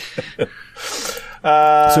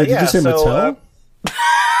 So did you say so, Mattel?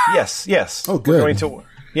 Yes. Oh, good. We're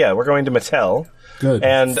going to Mattel. Good.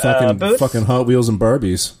 And Boots? fucking Hot Wheels and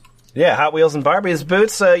Barbies. Yeah, Hot Wheels and Barbies.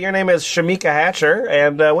 Boots, your name is Shamika Hatcher,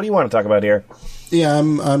 and what do you want to talk about here? Yeah,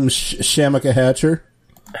 I'm Shamika Hatcher.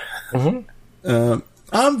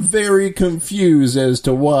 I'm very confused as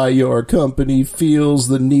to why your company feels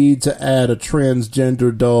the need to add a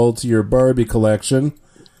transgender doll to your Barbie collection.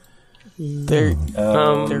 There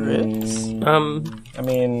is. I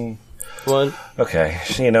mean... One. Okay,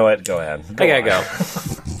 you know what? Go ahead. I gotta go.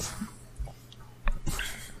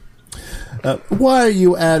 Why are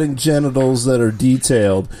you adding genitals that are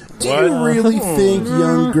detailed? Do you really think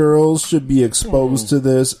young girls should be exposed to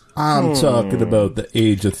this? I'm talking about the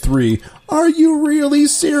age of 3. Are you really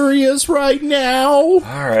serious right now? All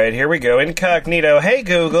right, here we go. Incognito. Hey,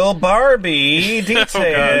 Google, Barbie,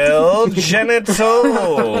 detailed genitals.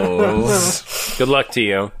 Good luck to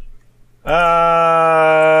you.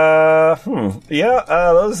 Yeah,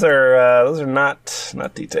 those are not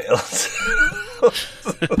detailed.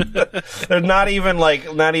 There's not even like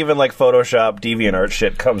Photoshop DeviantArt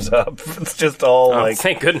shit comes up. It's just all like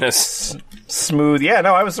thank goodness. Smooth. Yeah,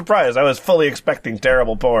 no, I was surprised. I was fully expecting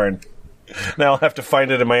terrible porn. Now I'll have to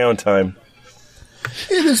find it in my own time.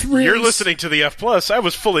 It is really You're listening to the F+. I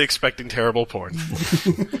was fully expecting terrible porn.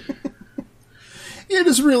 It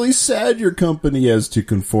is really sad your company has to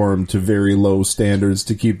conform to very low standards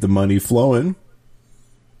to keep the money flowing.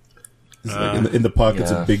 It's like in the pockets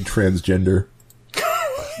of big transgender.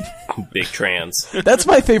 Big trans. That's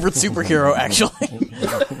my favorite superhero, actually.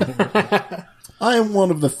 I am one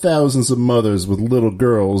of the thousands of mothers with little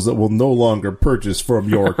girls that will no longer purchase from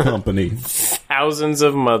your company. Thousands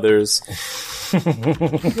of mothers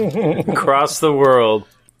across the world.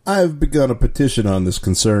 I have begun a petition on this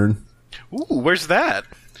concern. Ooh, where's that?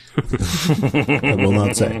 I will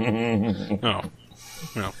not say. Oh.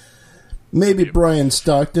 No. Maybe Brian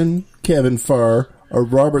Stockton, Kevin Farr, or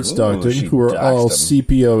Robert Stockton, she who are all doxed him.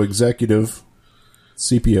 CPO executive.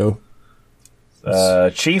 CPO.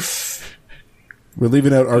 Chief. We're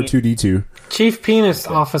leaving out R2D2. Chief Penis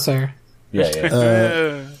Officer.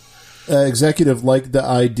 Yeah. Executive like the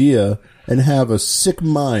idea and have a sick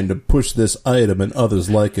mind to push this item and others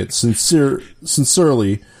like it.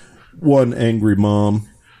 Sincerely, one angry mom.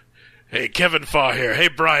 Hey, Kevin Farr here. Hey,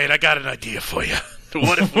 Brian, I got an idea for you.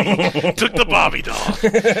 What if we took the Barbie doll?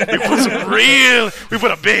 We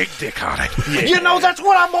put a big dick on it. Yeah. You know, that's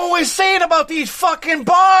what I'm always saying about these fucking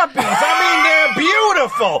Barbies. I mean, they're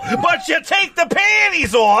beautiful, but you take the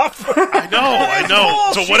panties off. I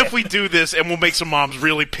know. Bullshit. So what if we do this and we'll make some moms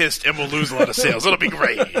really pissed and we'll lose a lot of sales? It'll be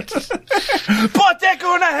great. But they're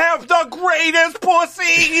gonna have the greatest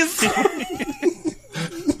pussies.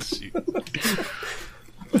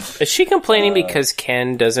 Is she complaining because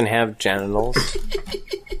Ken doesn't have genitals?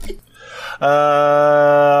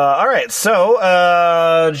 All right,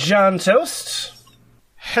 so, John Toast.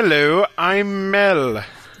 Hello, I'm Mel.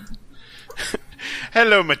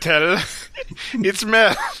 Hello, Mattel. It's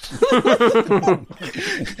Mel.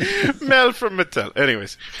 Mel from Mattel.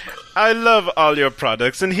 Anyways, I love all your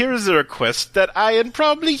products, and here is a request that I and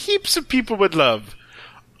probably heaps of people would love.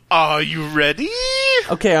 Are you ready?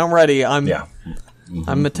 Okay, I'm ready. I'm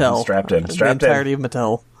Mattel. Strapped in. The entirety of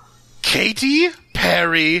Mattel. Katy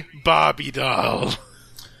Perry Barbie doll.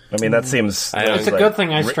 I mean, that seems... It's a good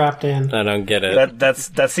thing I strapped in. I don't get it.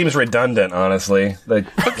 That seems redundant, honestly. Like,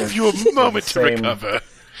 I'll give you a moment to recover.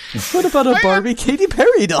 What about a Barbie Katy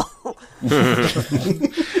Perry doll?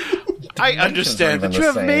 I understand that you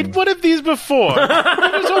have same. made one of these before.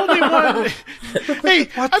 There's only one. Hey,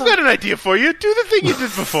 I've got an idea for you. Do the thing you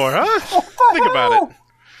did before, huh? Think about it.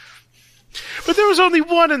 But there was only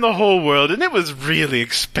one in the whole world, and it was really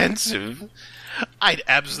expensive. I'd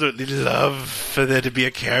absolutely love for there to be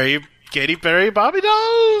a Katy Perry Barbie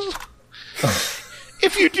doll.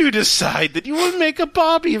 If you do decide that you will make a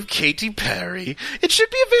Barbie of Katy Perry, it should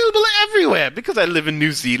be available everywhere, because I live in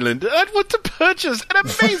New Zealand, and I'd want to purchase an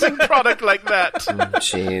amazing product like that.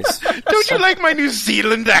 Jeez. Don't you like my New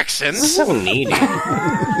Zealand accent? So needy.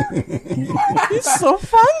 It's so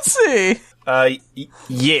fancy.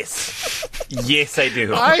 Yes. Yes, I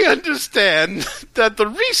do. I understand that the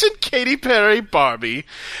recent Katy Perry Barbie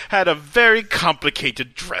had a very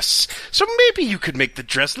complicated dress, so maybe you could make the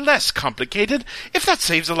dress less complicated if that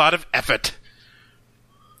saves a lot of effort.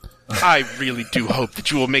 I really do hope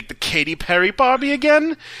that you will make the Katy Perry Barbie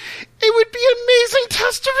again. It would be amazing,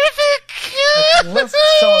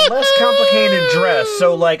 So a less complicated dress.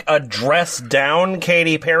 So like a dress-down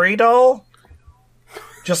Katy Perry doll?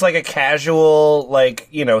 Just like a casual, like,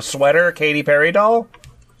 sweater Katy Perry doll?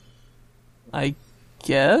 I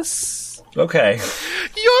guess. Okay.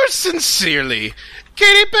 Yours sincerely,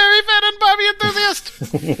 Katy Perry fan and Barbie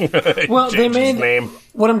enthusiast. Well, they Changed his made. name.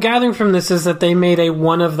 What I'm gathering from this is that they made a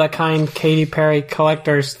one-of-the-kind Katy Perry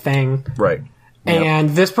collector's thing. Right. And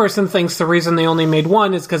this person thinks the reason they only made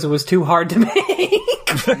one is because it was too hard to make.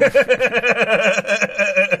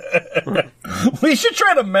 We should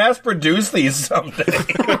try to mass produce these someday.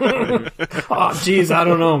 Oh, jeez, I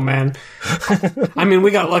don't know, man. I mean, we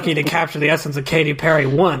got lucky to capture the essence of Katy Perry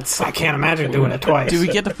once. I can't imagine doing it twice. Do we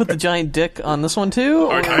get to put the giant dick on this one too?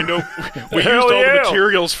 or- I know. We used Hell all yeah. the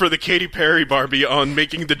materials for the Katy Perry Barbie on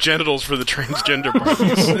making the genitals for the transgender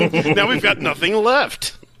Barbies. Now we've got nothing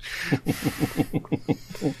left.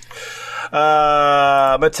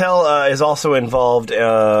 Mattel is also involved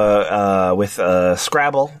with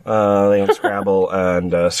Scrabble. They own Scrabble,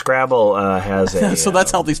 and Scrabble has a. So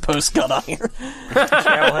that's how these posts got on here.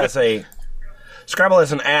 Scrabble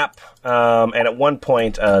has an app, and at one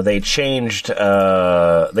point they changed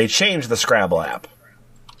the Scrabble app.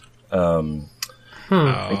 So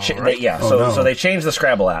they changed the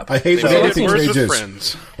Scrabble app. I hate when Made it anything worse with changes.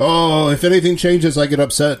 friends. Oh, if anything changes, I get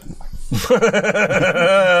upset.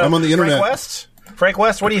 I'm on the internet. Frank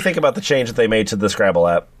West, what do you think about the change that they made to the Scrabble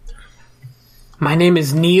app? My name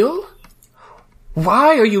is Neil.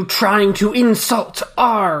 Why are you trying to insult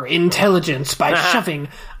our intelligence by shoving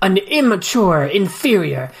an immature,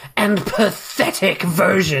 inferior, and pathetic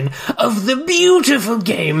version of the beautiful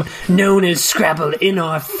game known as Scrabble in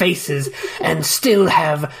our faces and still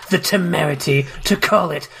have the temerity to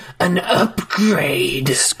call it an upgrade?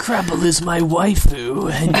 Scrabble is my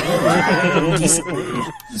waifu, and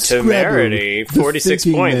Temerity, Scrabble, 46 the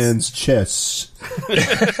thinking points. man's chess.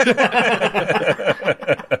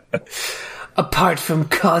 Apart from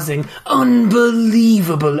causing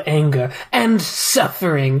unbelievable anger and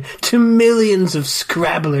suffering to millions of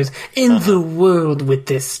Scrabblers in the world with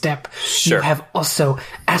this step, you have also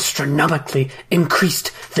astronomically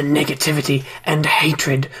increased the negativity and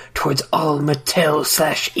hatred towards all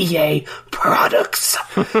Mattel/EA products.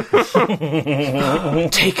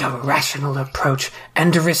 Take a rational approach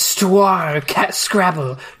and restore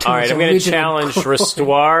Scrabble to All right, its I'm going to original challenge glory.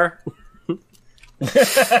 Restore.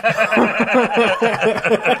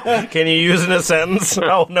 Can you use it in a sentence?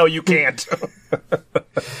 Oh, no, you can't.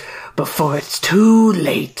 Before it's too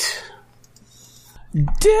late.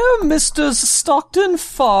 dear Mr. Stockton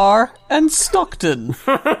Farr and Stockton,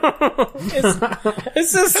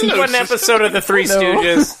 Is this one episode of The Three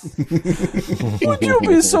Stooges? would you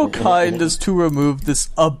be so kind as to remove this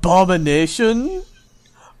abomination,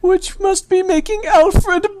 which must be making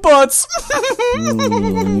Alfred Butts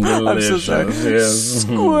I'm so sorry.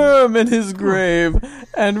 Squirm in his grave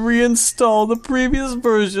and reinstall the previous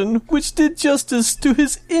version, which did justice to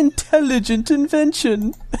his intelligent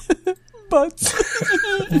invention. Butts.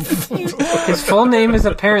 His full name is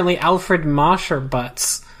apparently Alfred Mosher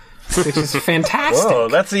Butts, which is fantastic. Whoa,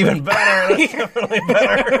 that's even better. That's definitely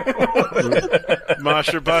better.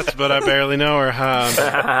 Masha Butts, but I barely know her,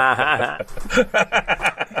 huh?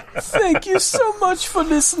 Thank you so much for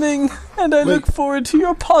listening, and I look forward to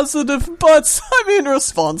your positive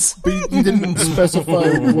response. But you didn't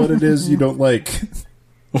specify what it is you don't like.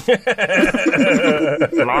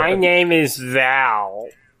 My name is Val.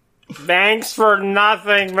 Thanks for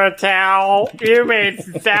nothing, Mattel. You made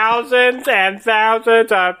thousands and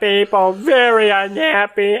thousands of people very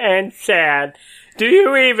unhappy and sad. Do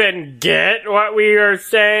you even get what we are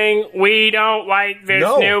saying? We don't like this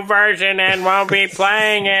new version and won't be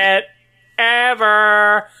playing it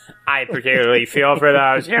ever. I particularly feel for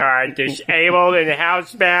those who are disabled and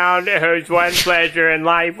housebound, whose one pleasure in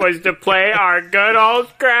life was to play our good old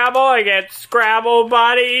Scrabble against Scrabble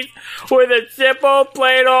buddies with a simple,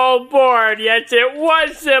 plain old board. Yes, it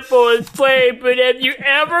was simple as plain, but have you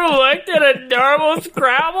ever looked at a normal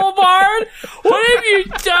Scrabble board? What have you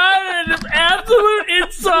done? An absolute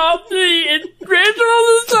insult to the original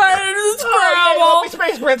design of the Scrabble.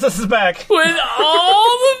 Space Princess is back. With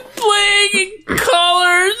all the bling and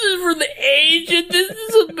colors for the agent, this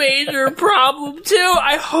is a major problem too.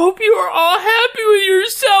 I hope you are all happy with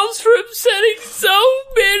yourselves for upsetting so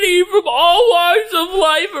many from all walks of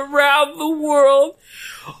life around the world.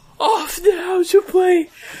 Off now to play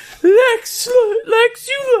Lexulus,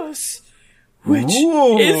 which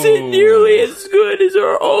isn't nearly as good as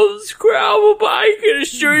our old Scrabble, but I can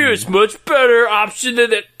assure you it's a much better option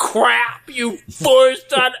than the crap you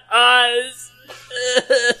forced on us.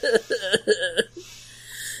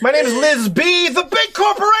 My name is Liz B. The big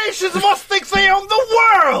corporations must think they own the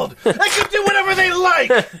world. They can do whatever they like.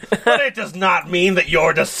 But it does not mean that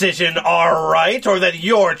your decisions are right or that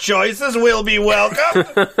your choices will be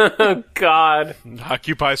welcome. God.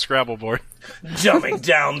 Occupy Scrabble board. Dumbing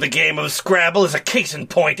down the game of Scrabble is a case in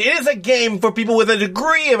point. It is a game for people with a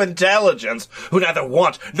degree of intelligence who neither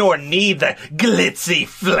want nor need the glitzy,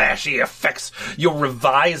 flashy effects your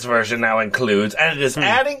revised version now includes, and it is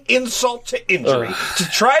adding insult to injury to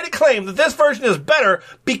try to claim that this version is better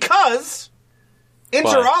because,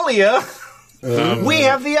 inter alia, we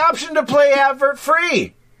have the option to play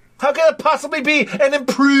advert-free. How can it possibly be an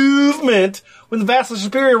improvement when the vastly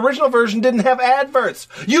superior original version didn't have adverts?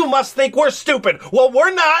 You must think we're stupid. Well,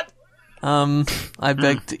 we're not. I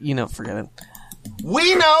beg to, forget it.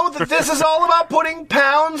 We know that this is all about putting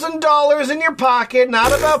pounds and dollars in your pocket,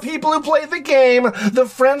 not about people who play the game, the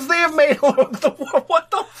friends they have made along the way.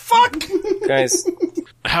 What the fuck? Guys.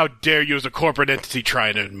 How dare you as a corporate entity try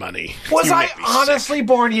and earn money? Was You I make me honestly sick.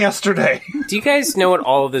 born yesterday? Do you guys know what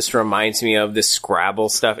all of this reminds me of, this Scrabble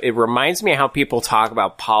stuff? It reminds me of how people talk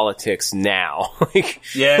about politics now.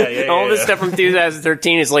 Yeah. All this stuff from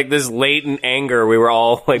 2013 is like this latent anger we were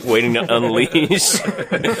all like waiting to unleash.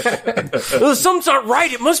 Something's not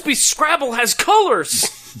right. It must be Scrabble has colors.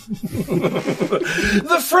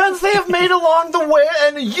 The friends they have made along the way,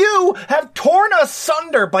 and you have torn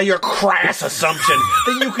asunder by your crass assumption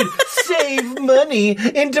that you could save money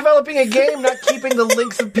in developing a game, not keeping the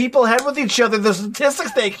links that people had with each other, the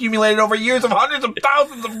statistics they accumulated over years of hundreds of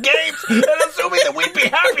thousands of games, and assuming that we'd be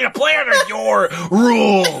happy to play under your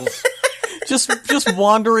rules. Just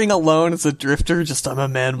wandering alone as a drifter, I'm a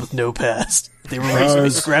man with no past. They were raising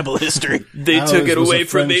Scrabble history. They took it away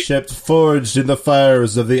from me. Friendship forged in the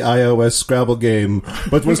fires of the iOS Scrabble game,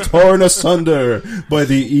 but was torn asunder by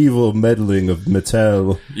the evil meddling of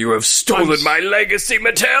Mattel. You have stolen my legacy,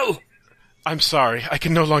 Mattel! I'm sorry. I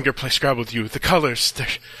can no longer play Scrabble with you. The colors,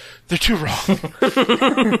 they're too wrong.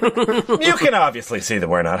 You can obviously see that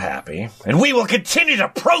we're not happy, and we will continue to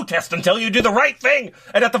protest until you do the right thing,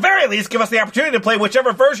 and at the very least give us the opportunity to play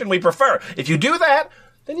whichever version we prefer. If you do that,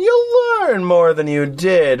 then you'll learn more than you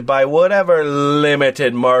did by whatever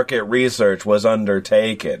limited market research was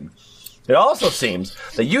undertaken. It also seems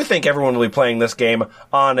that you think everyone will be playing this game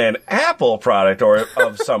on an Apple product or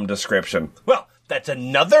of some description. Well, that's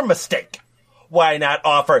another mistake. Why not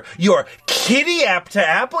offer your Kitty app to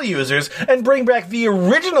Apple users and bring back the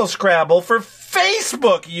original Scrabble for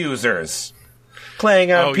Facebook users?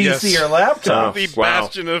 Playing on PC or laptop. The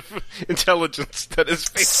bastion of intelligence that is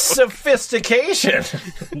Facebook. Sophistication.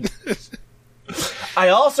 I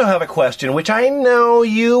also have a question, which I know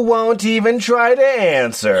you won't even try to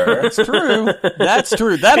answer. That's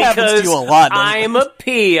true. That happens to you a lot. I'm a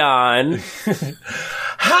peon.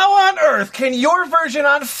 How on earth can your version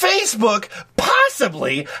on Facebook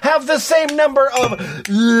possibly have the same number of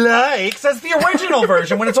likes as the original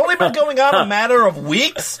version when it's only been going on a matter of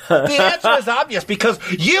weeks? The answer is obvious, because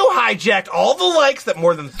you hijacked all the likes that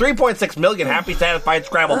more than 3.6 million happy, satisfied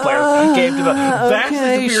Scrabble players gave to the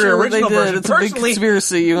vastly superior original version. It's a big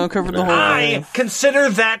conspiracy. You uncovered the whole thing. I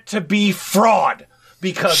consider that to be fraud,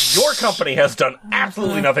 because your company has done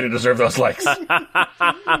absolutely nothing to deserve those likes.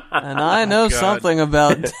 And I know something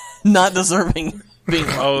about not deserving being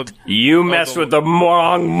You messed with the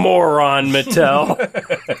wrong moron, Mattel.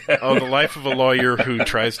 The life of a lawyer who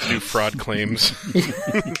tries to do fraud claims.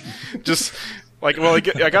 Just like, well, I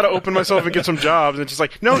got to open myself and get some jobs, and it's just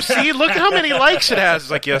like, no, see, look how many likes it has.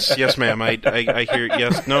 It's like, yes, ma'am, I hear,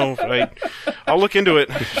 yes, no, I'll look into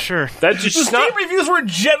it. Sure. That's just the Steam reviews were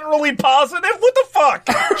generally positive. What the fuck?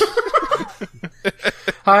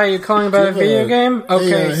 Hi, you calling about a video game?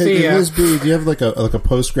 Okay, see ya. Liz B, do you have like a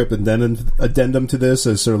postscript addendum to this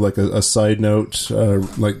as sort of like a side note,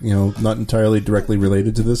 not entirely directly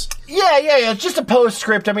related to this? Yeah. It's just a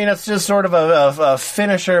postscript. I mean, it's just sort of a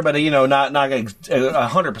finisher, but not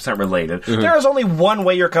 100% related. Mm-hmm. There is only one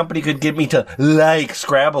way your company could get me to like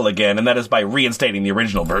Scrabble again, and that is by reinstating the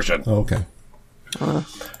original version. Okay.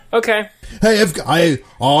 Okay. Hey,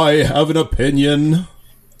 I have an opinion.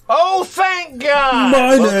 Oh, thank God!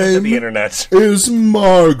 My Welcome to name the internet is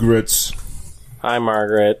Margaret. Hi,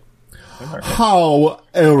 Margaret. How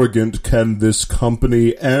arrogant can this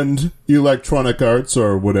company and Electronic Arts,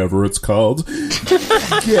 or whatever it's called,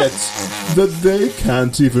 get that they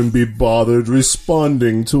can't even be bothered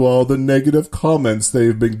responding to all the negative comments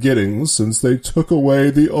they've been getting since they took away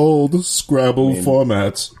the old Scrabble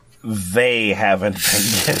format? They haven't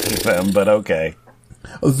been getting them, but okay.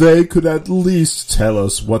 They could at least tell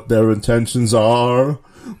us what their intentions are.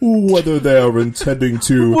 Whether they are intending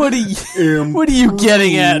to What are you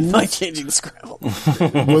getting at by changing Scrabble?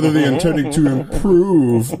 whether they're intending to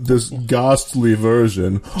improve this ghastly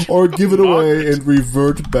version or give it away and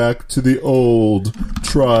revert back to the old,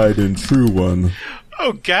 tried and true one.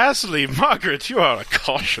 Oh, ghastly, Margaret, you are a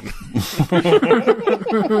caution.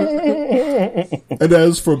 And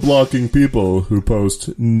as for blocking people who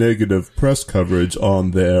post negative press coverage on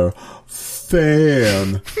their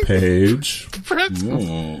fan page,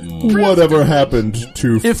 whatever happened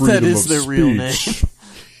to If freedom that is of their real speech?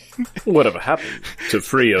 Whatever happened to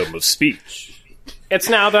freedom of speech? It's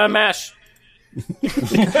now the mesh.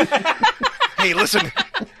 Hey, listen.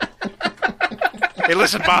 Hey,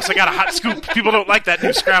 listen, boss, I got a hot scoop. People don't like that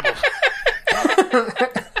new Scrabble.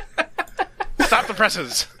 Stop the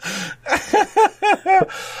presses.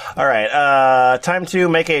 All right, time to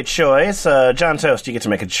make a choice. John Toast, you get to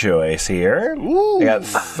make a choice here. I got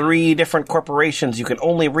 3 different corporations. You can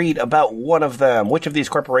only read about one of them. Which of these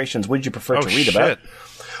corporations would you prefer to read about?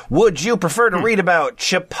 Would you prefer to read about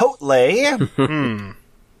Chipotle,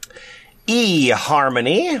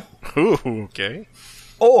 eHarmony, Ooh, okay.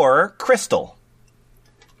 or Crystal?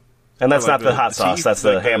 And that's like not the hot sauce. That's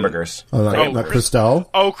the like the- hamburgers. Not Cristal?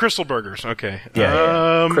 Oh, Crystal Burgers. Okay.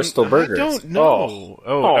 Yeah. Crystal Burgers. I don't know.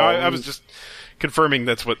 No, I was just confirming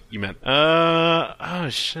that's what you meant. Oh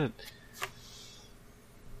shit.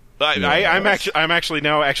 I'm actually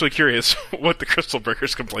now curious what the Crystal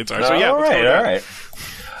Burgers complaints are. So yeah, all let's go right, with all right.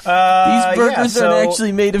 These burgers aren't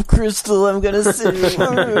actually made of crystal, I'm gonna say.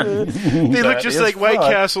 They look just is like White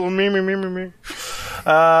fun. Castle. Me.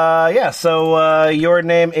 So your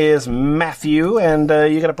name is Matthew, and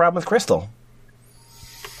you got a problem with Crystal.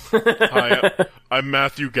 Hi, I'm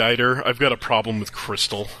Matthew Guider. I've got a problem with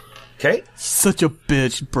Crystal. Okay. Such a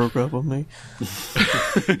bitch broke up with me.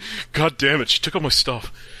 God damn it, she took all my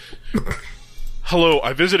stuff. Hello,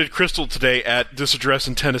 I visited Crystal today at this address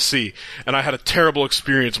in Tennessee, and I had a terrible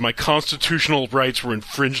experience. My constitutional rights were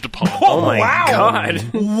infringed upon. Oh my god.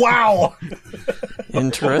 Wow.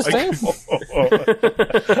 Interesting.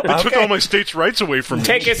 They took all my state's rights away from me.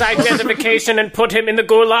 Take his identification and put him in the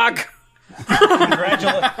gulag.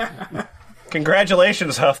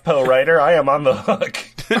 Congratulations, HuffPo writer. I am on the hook.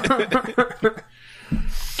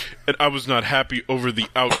 And I was not happy over the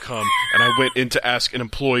outcome, and I went in to ask an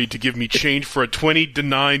employee to give me change for a $20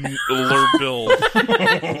 bill.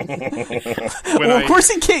 Of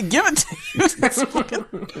course he can't give it to you. That's fucking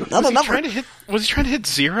not a number. Was he trying to hit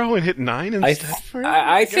 0 and hit 9 instead?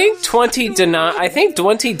 I think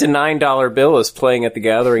 $20 bill is playing at the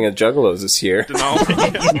Gathering of Juggalos this year.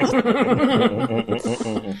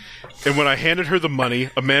 And when I handed her the money,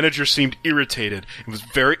 a manager seemed irritated and was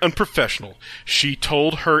very unprofessional. She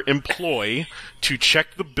told her employee to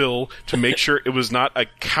check the bill to make sure it was not a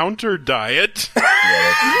counter diet.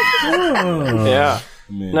 Yeah.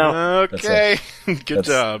 No. Okay. Good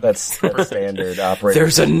job. That's standard operating.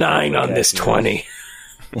 There's a 9 on this 20.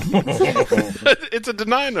 It's a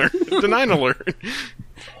denier.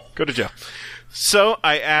 Go to jail. So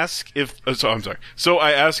I ask if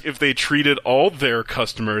they treated all their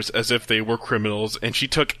customers as if they were criminals, and she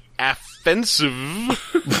took offensive.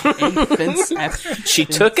 She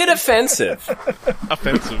took it offensive.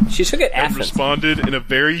 She took it And offensive. responded in a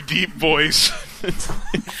very deep voice. Is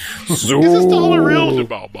this dollar real?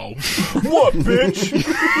 Bow. What,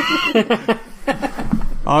 bitch?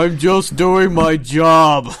 I'm just doing my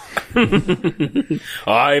job.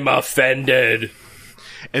 I'm offended.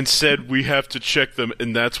 And said we have to check them,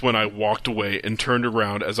 and that's when I walked away and turned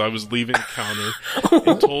around as I was leaving the counter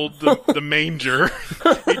and told the manger,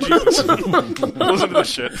 hey Jesus, listen to this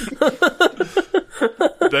shit,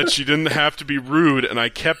 that she didn't have to be rude, and I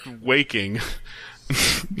kept waking.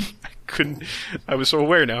 I was so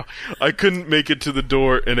aware now. I couldn't make it to the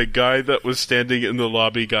door, and a guy that was standing in the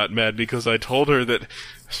lobby got mad because I told her that.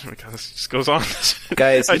 Oh my God, this just goes on.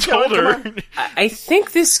 Guys, I told her. I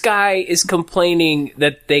think this guy is complaining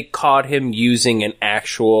that they caught him using an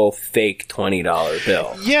actual fake $20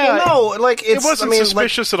 bill. Yeah, no, like it wasn't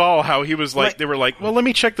suspicious at all. How he was like, they were like, "Well, let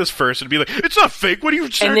me check this first," and be like, "It's not fake. What are you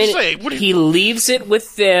trying to say?" He leaves it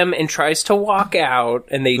with them and tries to walk out,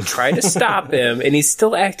 and they try to stop him, and he's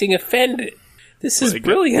still acting offended. This is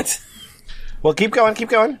brilliant. Well, keep going.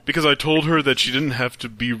 Because I told her that she didn't have to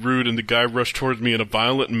be rude, and the guy rushed towards me in a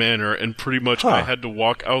violent manner, and pretty much I had to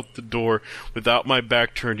walk out the door without my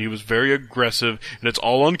back turned. He was very aggressive, and it's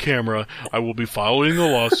all on camera. I will be filing a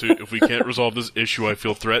lawsuit if we can't resolve this issue. I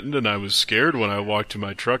feel threatened, and I was scared when I walked to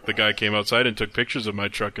my truck. The guy came outside and took pictures of my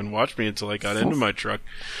truck and watched me until I got into my truck.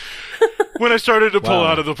 When I started to pull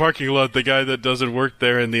out of the parking lot, the guy that doesn't work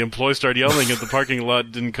there and the employee started yelling at the parking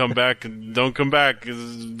lot, didn't come back, and don't come back,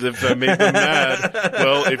 if I made them mad.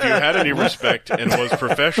 Well, if you had any respect and was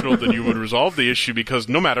professional, then you would resolve the issue, because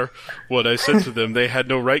no matter what I said to them, they had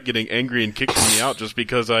no right getting angry and kicking me out just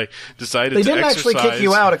because I decided to exercise. They didn't actually kick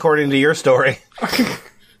you out, according to your story.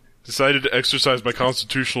 Decided to exercise my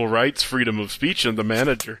constitutional rights, freedom of speech, and the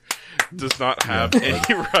manager does not have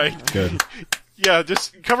any right. Good. Yeah,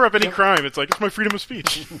 just cover up any crime. It's like, it's my freedom of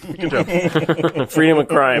speech. Good job. Freedom of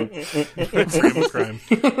crime. Freedom of crime.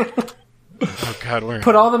 Oh, God, where?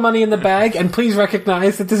 Put all the money in the bag, and please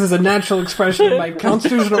recognize that this is a natural expression of my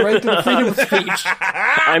constitutional right to the freedom of speech.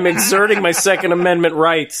 I'm exerting my Second Amendment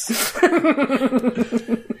rights.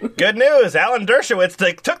 Good news, Alan Dershowitz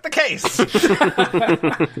took the case.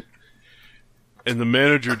 And the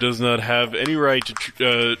manager does not have any right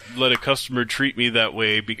to let a customer treat me that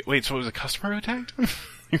way. Wait, so it was a customer who attacked him?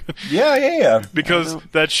 Yeah. Because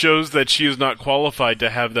that shows that she is not qualified to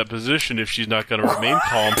have that position if she's not going to remain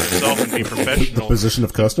calm herself and be professional. Position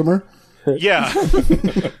of customer? Yeah.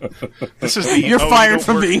 This is the... You're fired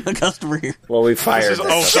from being a customer here. Well, we fired.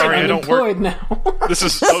 Sorry, I don't work. Now. This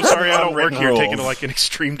is... Oh, sorry, I don't work here. Rules. Taken to, like, an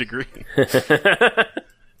extreme degree.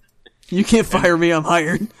 You can't fire me, I'm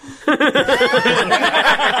hired.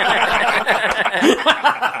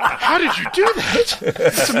 How did you do that?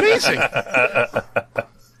 It's amazing.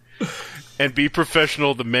 And be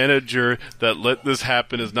professional. The manager that let this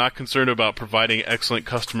happen is not concerned about providing excellent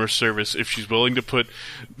customer service. If she's willing to put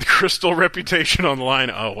the Crystal reputation on the line,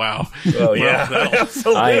 oh wow. Oh yeah,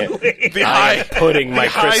 absolutely. The high putting my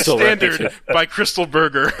high Crystal standard reputation. by Crystal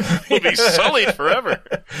Burger will be sullied forever.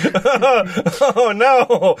 Oh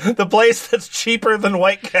no, the place that's cheaper than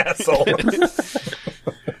White Castle.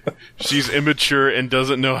 She's immature and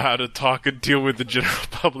doesn't know how to talk and deal with the general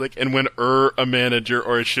public. And when a manager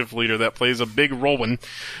or a shift leader that plays a big role when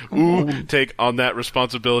take on that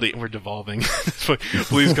responsibility. We're devolving.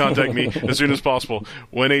 Please contact me as soon as possible.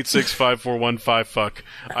 1-865-415-FUCK.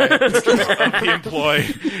 I have pictures of the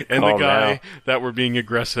employee and the guy that were being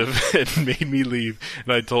aggressive and made me leave.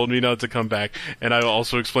 And I told me not to come back. And I will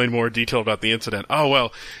also explain more detail about the incident. Oh,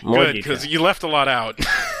 well, good, because you left a lot out.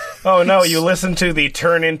 Oh no, you listened to the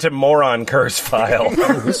Turn Into Moron curse file.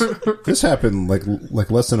 This happened like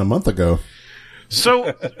less than a month ago.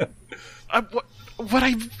 So, what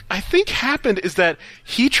I think happened is that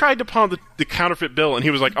he tried to pawn the counterfeit bill, and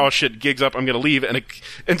he was like, "Oh shit, gig's up, I'm gonna leave." And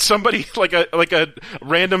somebody like a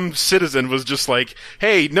random citizen was just like,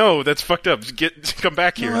 "Hey, no, that's fucked up. Come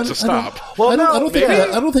back here. It's a stop." I don't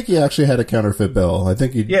think he actually had a counterfeit bill. I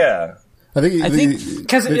think he. Yeah. I think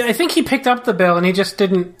because I think he picked up the bill and he just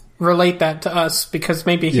didn't relate that to us because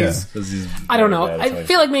maybe he's I don't know. I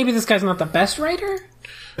feel like maybe this guy's not the best writer.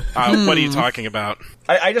 What are you talking about?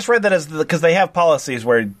 I just read that as because they have policies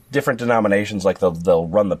where different denominations like they'll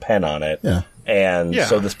run the pen on it. Yeah. And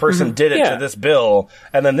so this person did it to this bill,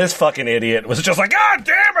 and then this fucking idiot was just like, "God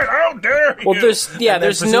damn it! How dare you!" Well, there's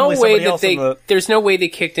no way that there's no way they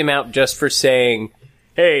kicked him out just for saying,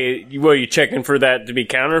 "Hey, you checking for that to be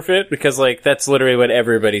counterfeit?" Because like that's literally what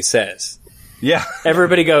everybody says. Yeah.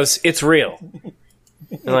 Everybody goes, "It's real."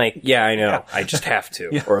 I'm like, yeah, I know. Yeah. I just have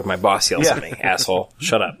to. Or my boss yells at me, asshole.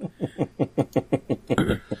 Shut up.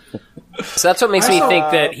 So that's what makes me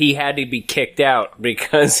think that he had to be kicked out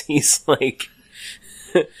because he's like,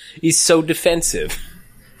 he's so defensive.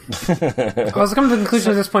 I was coming to the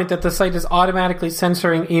conclusion at this point that the site is automatically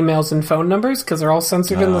censoring emails and phone numbers because they're all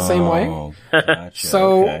censored in the same way. Gotcha.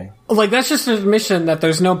 So, like, that's just an admission that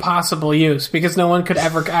there's no possible use because no one could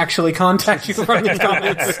ever actually contact you from these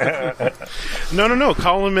comments. No.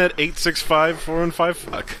 Call him at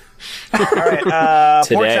 865-415-FUCK. All right,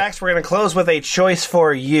 Portax, we're going to close with a choice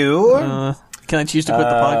for you. Can I choose to quit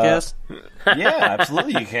the podcast? Yeah,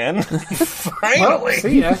 absolutely you can. Finally. Well,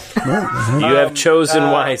 see ya. You have chosen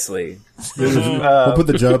wisely. We'll put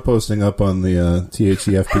the job posting up on the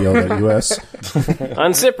thefpl.us.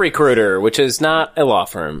 On ZipRecruiter, which is not a law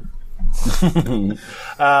firm. Big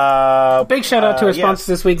shout out to our sponsors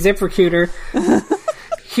this week, ZipRecruiter.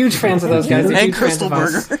 Huge fans of those guys. And Crystal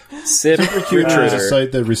Burger. ZipRecruiter is a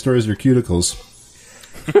site that restores your cuticles.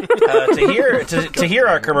 To hear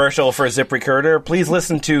our commercial for ZipRecruiter, please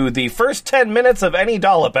listen to the first 10 minutes of any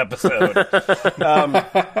Dollop episode.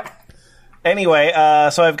 Anyway,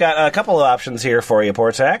 so I've got a couple of options here for you,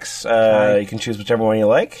 Portax. You can choose whichever one you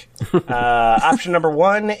like. Option number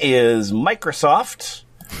 1 is Microsoft.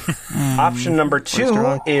 Option number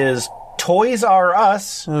 2 is Toys R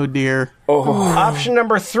Us. Oh dear. Option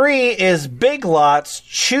number 3 is Big Lots.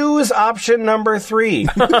 Choose option number 3.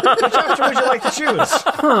 Which option would you like to choose?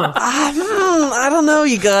 I don't know,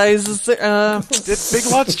 you guys. Is there, Did Big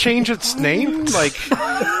Lots change its name? Like,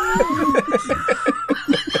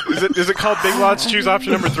 is it called Big Lots? Choose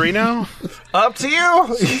option number 3 now. Up to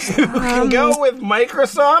you. You can go with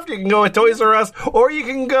Microsoft, you can go with Toys R Us, or you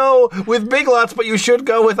can go with Big Lots, but you should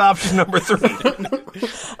go with option number 3.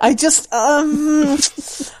 I just think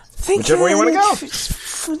Whichever way you want to go.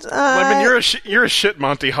 Lemon, you're a shit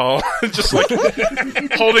Monty Hall. Just like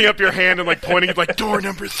holding up your hand and like pointing at like door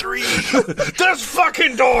number 3. This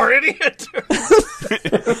fucking door, idiot!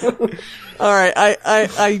 All right,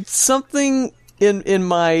 I something in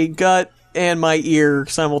my gut and my ear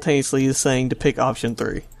simultaneously is saying to pick option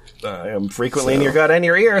 3. I am frequently in your gut and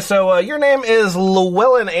your ear. So your name is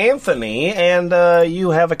Llewellyn Anthony, and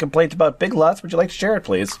you have a complaint about Big Lots. Would you like to share it,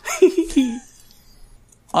 please?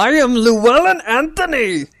 I am Llewellyn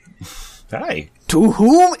Anthony, Hi. to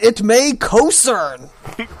whom it may concern.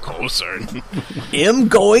 Concern. Am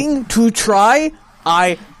going to try.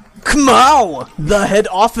 Kmow! The head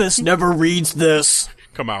office never reads this.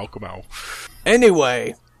 Come out.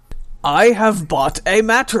 Anyway, I have bought a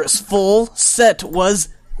mattress. Full set was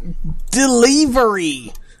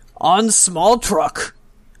delivery on small truck.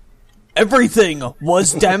 Everything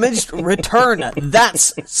was damaged. Return.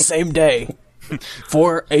 That's same day.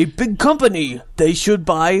 For a big company, they should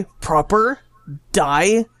buy proper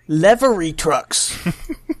delivery trucks.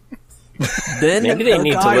 Then Maybe they the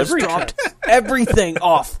need guys delivery dropped everything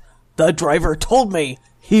off. The driver told me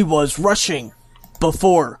he was rushing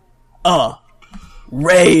before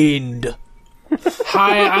rained.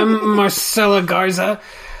 Hi, I'm Marcella Garza.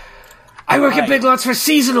 I work at Big Lots for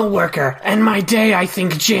seasonal worker, and my day, I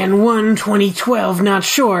think, Jan 1, 2012, not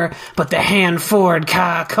sure, but the hand Ford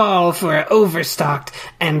call for overstocked,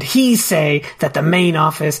 and he say that the main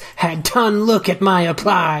office had done look at my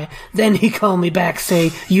apply. Then he call me back,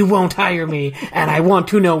 say, you won't hire me, and I want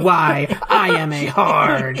to know why. I am a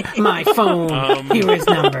hard. My phone, here is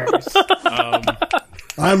numbers.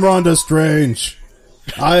 I'm Rhonda Strange.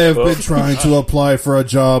 I have been trying to apply for a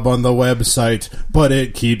job on the website, but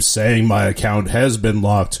it keeps saying my account has been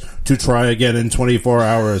locked. To try again in 24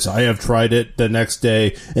 hours. I have tried it the next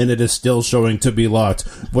day, and it is still showing to be locked.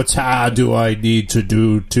 What do I need to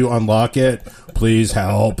do to unlock it? Please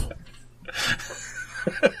help.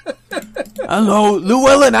 Hello,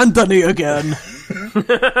 Llewellyn Anthony again.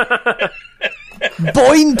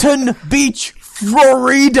 Boynton Beach,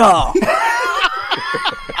 Florida.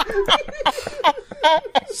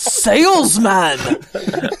 Salesman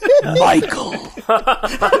Michael.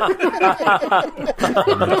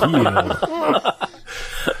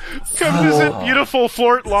 Come visit beautiful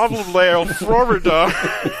Fort Lauderdale, Florida.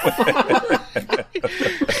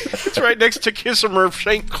 It's right next to Kissimmee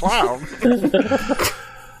St. Cloud.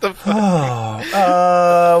 What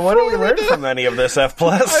did we learn from any of this, F+?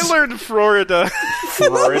 I learned Florida.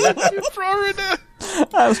 Florida? Florida.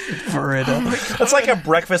 Florida. That's like a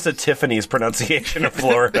Breakfast at Tiffany's pronunciation of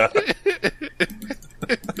Florida.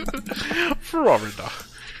 Florida.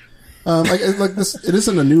 Like this, it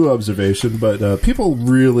isn't a new observation, but people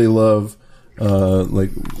really love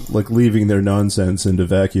like leaving their nonsense into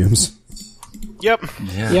vacuums. Yep.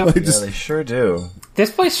 Yeah, Yep. they sure do. This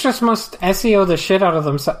place just must SEO the shit out of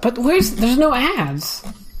themselves. But there's no ads.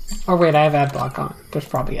 Oh wait, I have ad block on. There's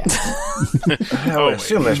probably ads. I would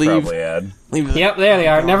assume there's probably ad. Yep, there they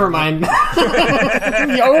are. Never mind.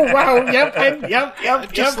 Oh wow!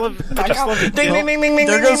 Yep. Just love Ding, ding, ding, ding, ding,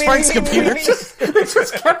 There ding, goes ding, Frank's ding, computer. They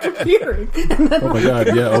just kept appearing. And then Oh my god!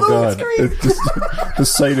 Yeah. Oh god! The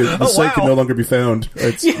site can no longer be found.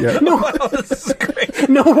 It's, yeah. Wow, this is great.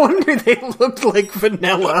 no wonder they looked like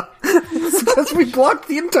vanilla. It's because we blocked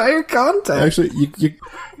the entire content. Actually, you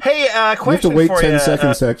Hey, have question to wait for 10 you.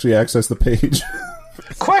 seconds to actually access the page.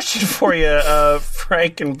 Question for you,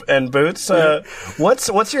 Frank and Boots.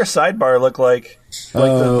 What's your sidebar look like?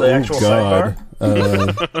 Like the actual sidebar?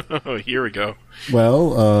 Oh, here we go.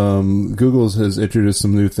 Well, Google has introduced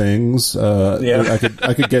some new things. Yeah.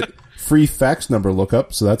 I could get free fax number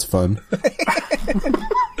lookup, so that's fun.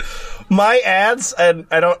 My ads, and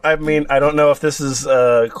I don't know if this is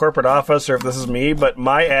corporate office or if this is me, but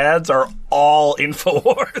my ads are all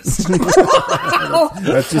InfoWars.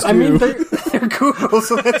 That's just I you. mean, they're Google,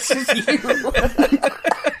 so that's just you.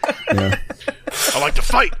 Yeah. I like to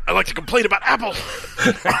fight. I like to complain about Apple.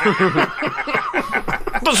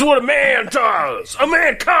 That's what a man does. A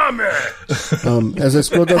man comment. As I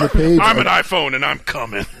scroll down the page, I'm an iPhone and I'm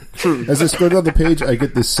coming. As I scroll down the page, I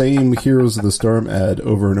get the same Heroes of the Storm ad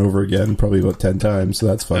over and over again, probably about 10 times, so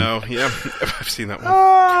that's fun. Oh, yeah. I've seen that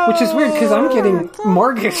one. Which is weird because I'm getting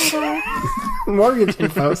mortgage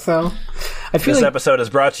info, so I feel This like episode is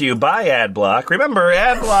brought to you by AdBlock. Remember,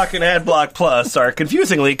 AdBlock and AdBlock Plus are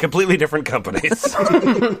confusingly completely different companies.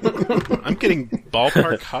 I'm getting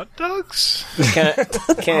ballpark hot dogs?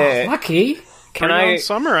 lucky. Can Bring I on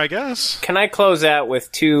summer, I guess. Can I close out with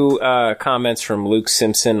two comments from Luke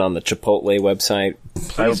Simpson on the Chipotle website?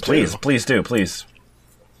 Please.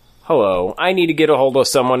 Hello, I need to get a hold of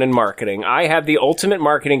someone in marketing. I have the ultimate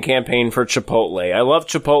marketing campaign for Chipotle. I love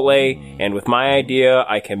Chipotle, and with my idea,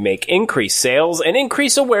 I can make increased sales and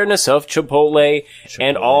increase awareness of Chipotle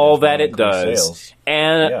and all that it does. Sales.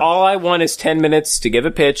 And all I want is 10 minutes to give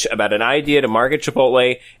a pitch about an idea to market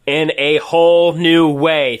Chipotle in a whole new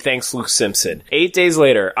way. Thanks, Luke Simpson. 8 days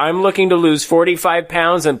later, I'm looking to lose 45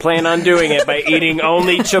 pounds and plan on doing it by eating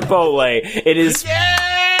only Chipotle. It is...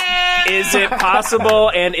 Is it possible?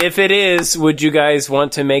 And if it is, would you guys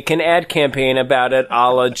want to make an ad campaign about it,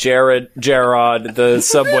 a la Gerard, the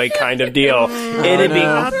Subway kind of deal? It'd be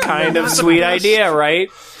kind of sweet idea, right?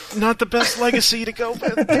 Not the best legacy to go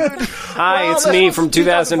with, dude. Hi, it's me from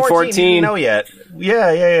 2014. No yet.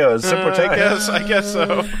 Yeah. It was Simpler I guess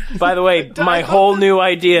so. By the way, my whole new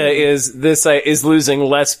idea is is losing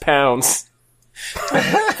less pounds.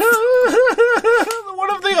 One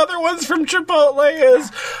of the other ones from Chipotle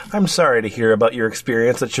is, I'm sorry to hear about your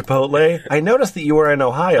experience at Chipotle. I noticed that you are in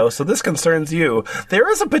Ohio, so this concerns you. There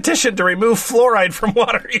is a petition to remove fluoride from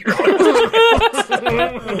water here.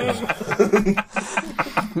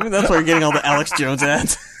 Maybe that's why you're getting all the Alex Jones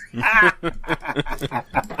ads.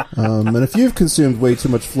 And if you've consumed way too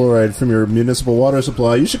much fluoride from your municipal water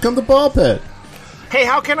supply, you should come to Ball Pit. Hey,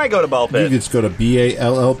 how can I go to Ball You Pit? can just go to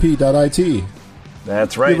ballp.it.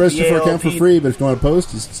 That's right. You register for an account for free, but if you want to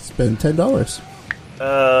post, just spend $10.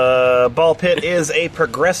 Ball Pit is a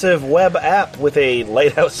progressive web app with a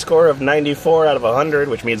Lighthouse score of 94 out of 100,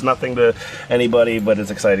 which means nothing to anybody, but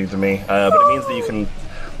it's exciting to me. But it means that you can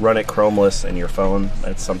run it Chromeless in your phone.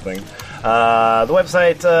 That's something. The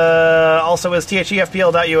website also is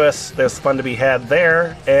thefpl.us. There's fun to be had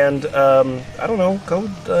there. And, I don't know, go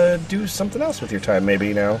do something else with your time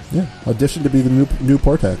maybe now. Yeah, audition to be the new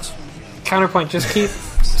Portex. Counterpoint, just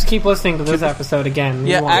keep listening to this episode again.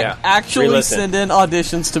 Yeah, You won't- actually Re-listen. send in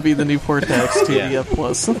auditions to be the new Portex TDF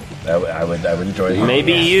Plus. I would enjoy that.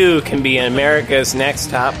 Maybe you can be America's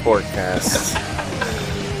next top podcast.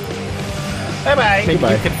 Bye-bye. Maybe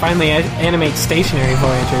you could finally animate stationary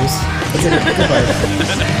Voyagers.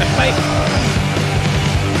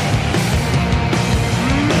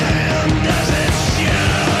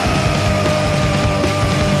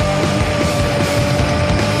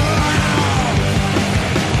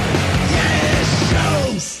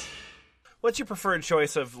 What's your preferred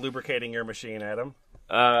choice of lubricating your machine, Adam?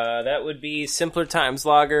 That would be Simpler Times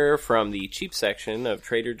Lager from the cheap section of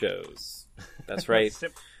Trader Joe's. That's right.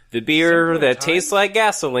 The beer Simpler that Times? tastes like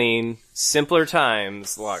gasoline, Simpler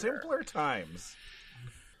Times Lager. Simpler times.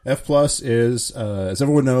 F Plus is, as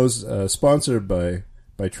everyone knows, sponsored by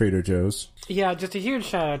Trader Joe's. Yeah, just a huge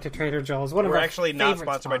shout out to Trader Joe's. One of We're our actually not favorite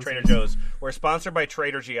sponsored by sponsors. Trader Joe's. We're sponsored by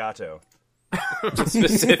Trader Giotto.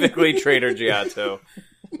 Specifically Trader Giotto.